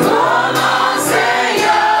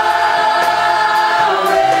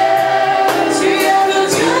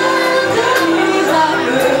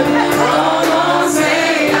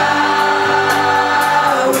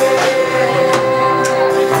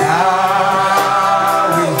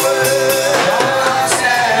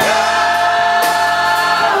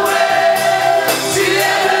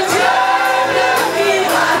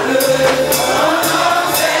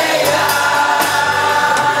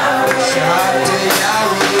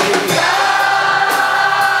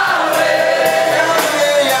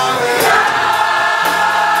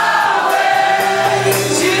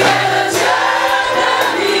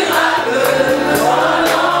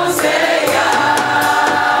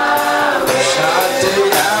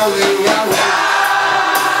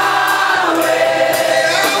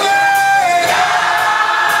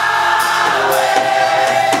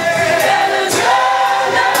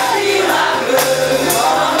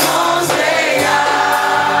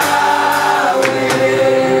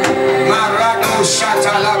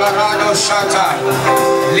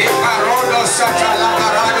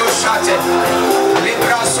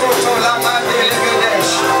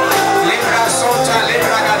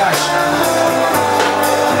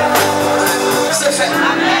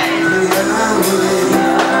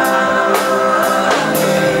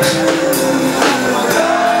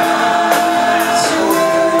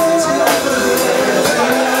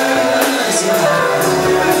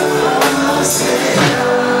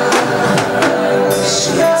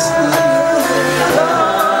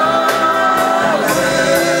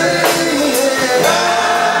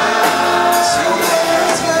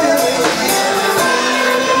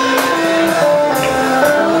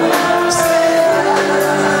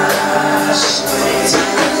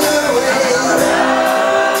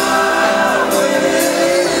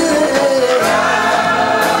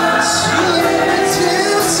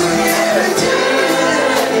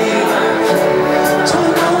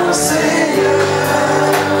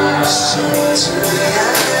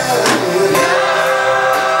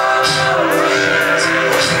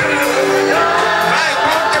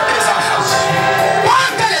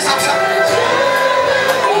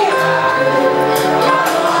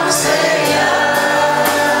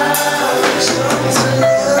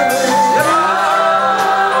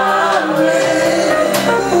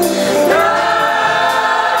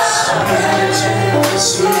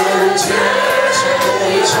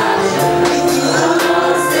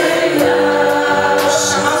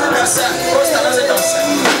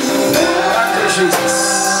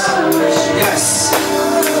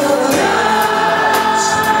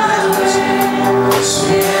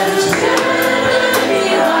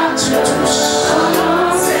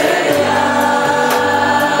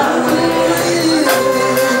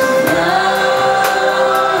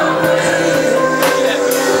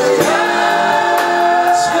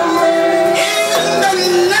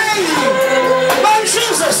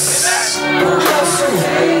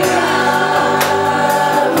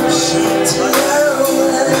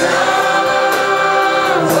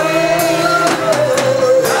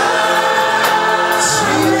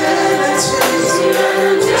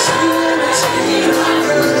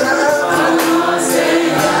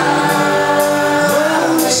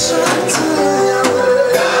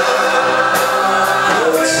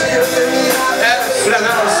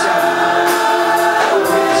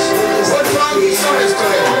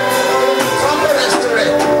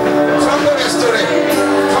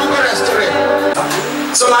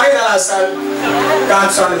 salle quand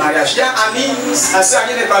tu es en mariage. Il y a Annie, la sœur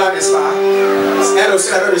Annie n'est pas là, n'est-ce pas? Elle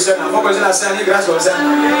aussi avait reçu un enfant. Vous connaissez la sœur Annie grâce au Seigneur?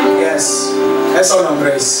 Yes. Elles sont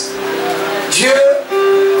nombreuses. Dieu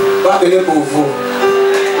va venir pour vous.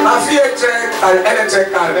 Ma fille est très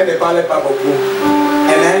calme, elle ne parle pas beaucoup.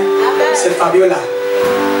 Amen. C'est Fabiola.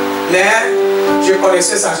 Mais je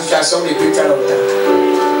connaissais sa situation depuis très longtemps.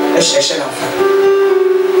 Elle cherchait l'enfant.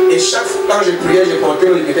 Et chaque fois quand je priais, je portais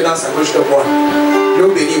le mettais dans sa bouche de bois. L'eau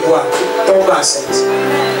bénie bois, tombe enceinte.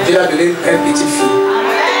 Dieu a donné une belle petite fille.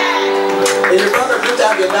 Et je crois que plus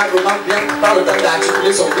tard, vraiment bien, pas le temps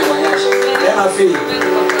d'articuler son témoignage. Mais ma fille,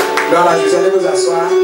 gloire à Jésus, allez vous asseoir.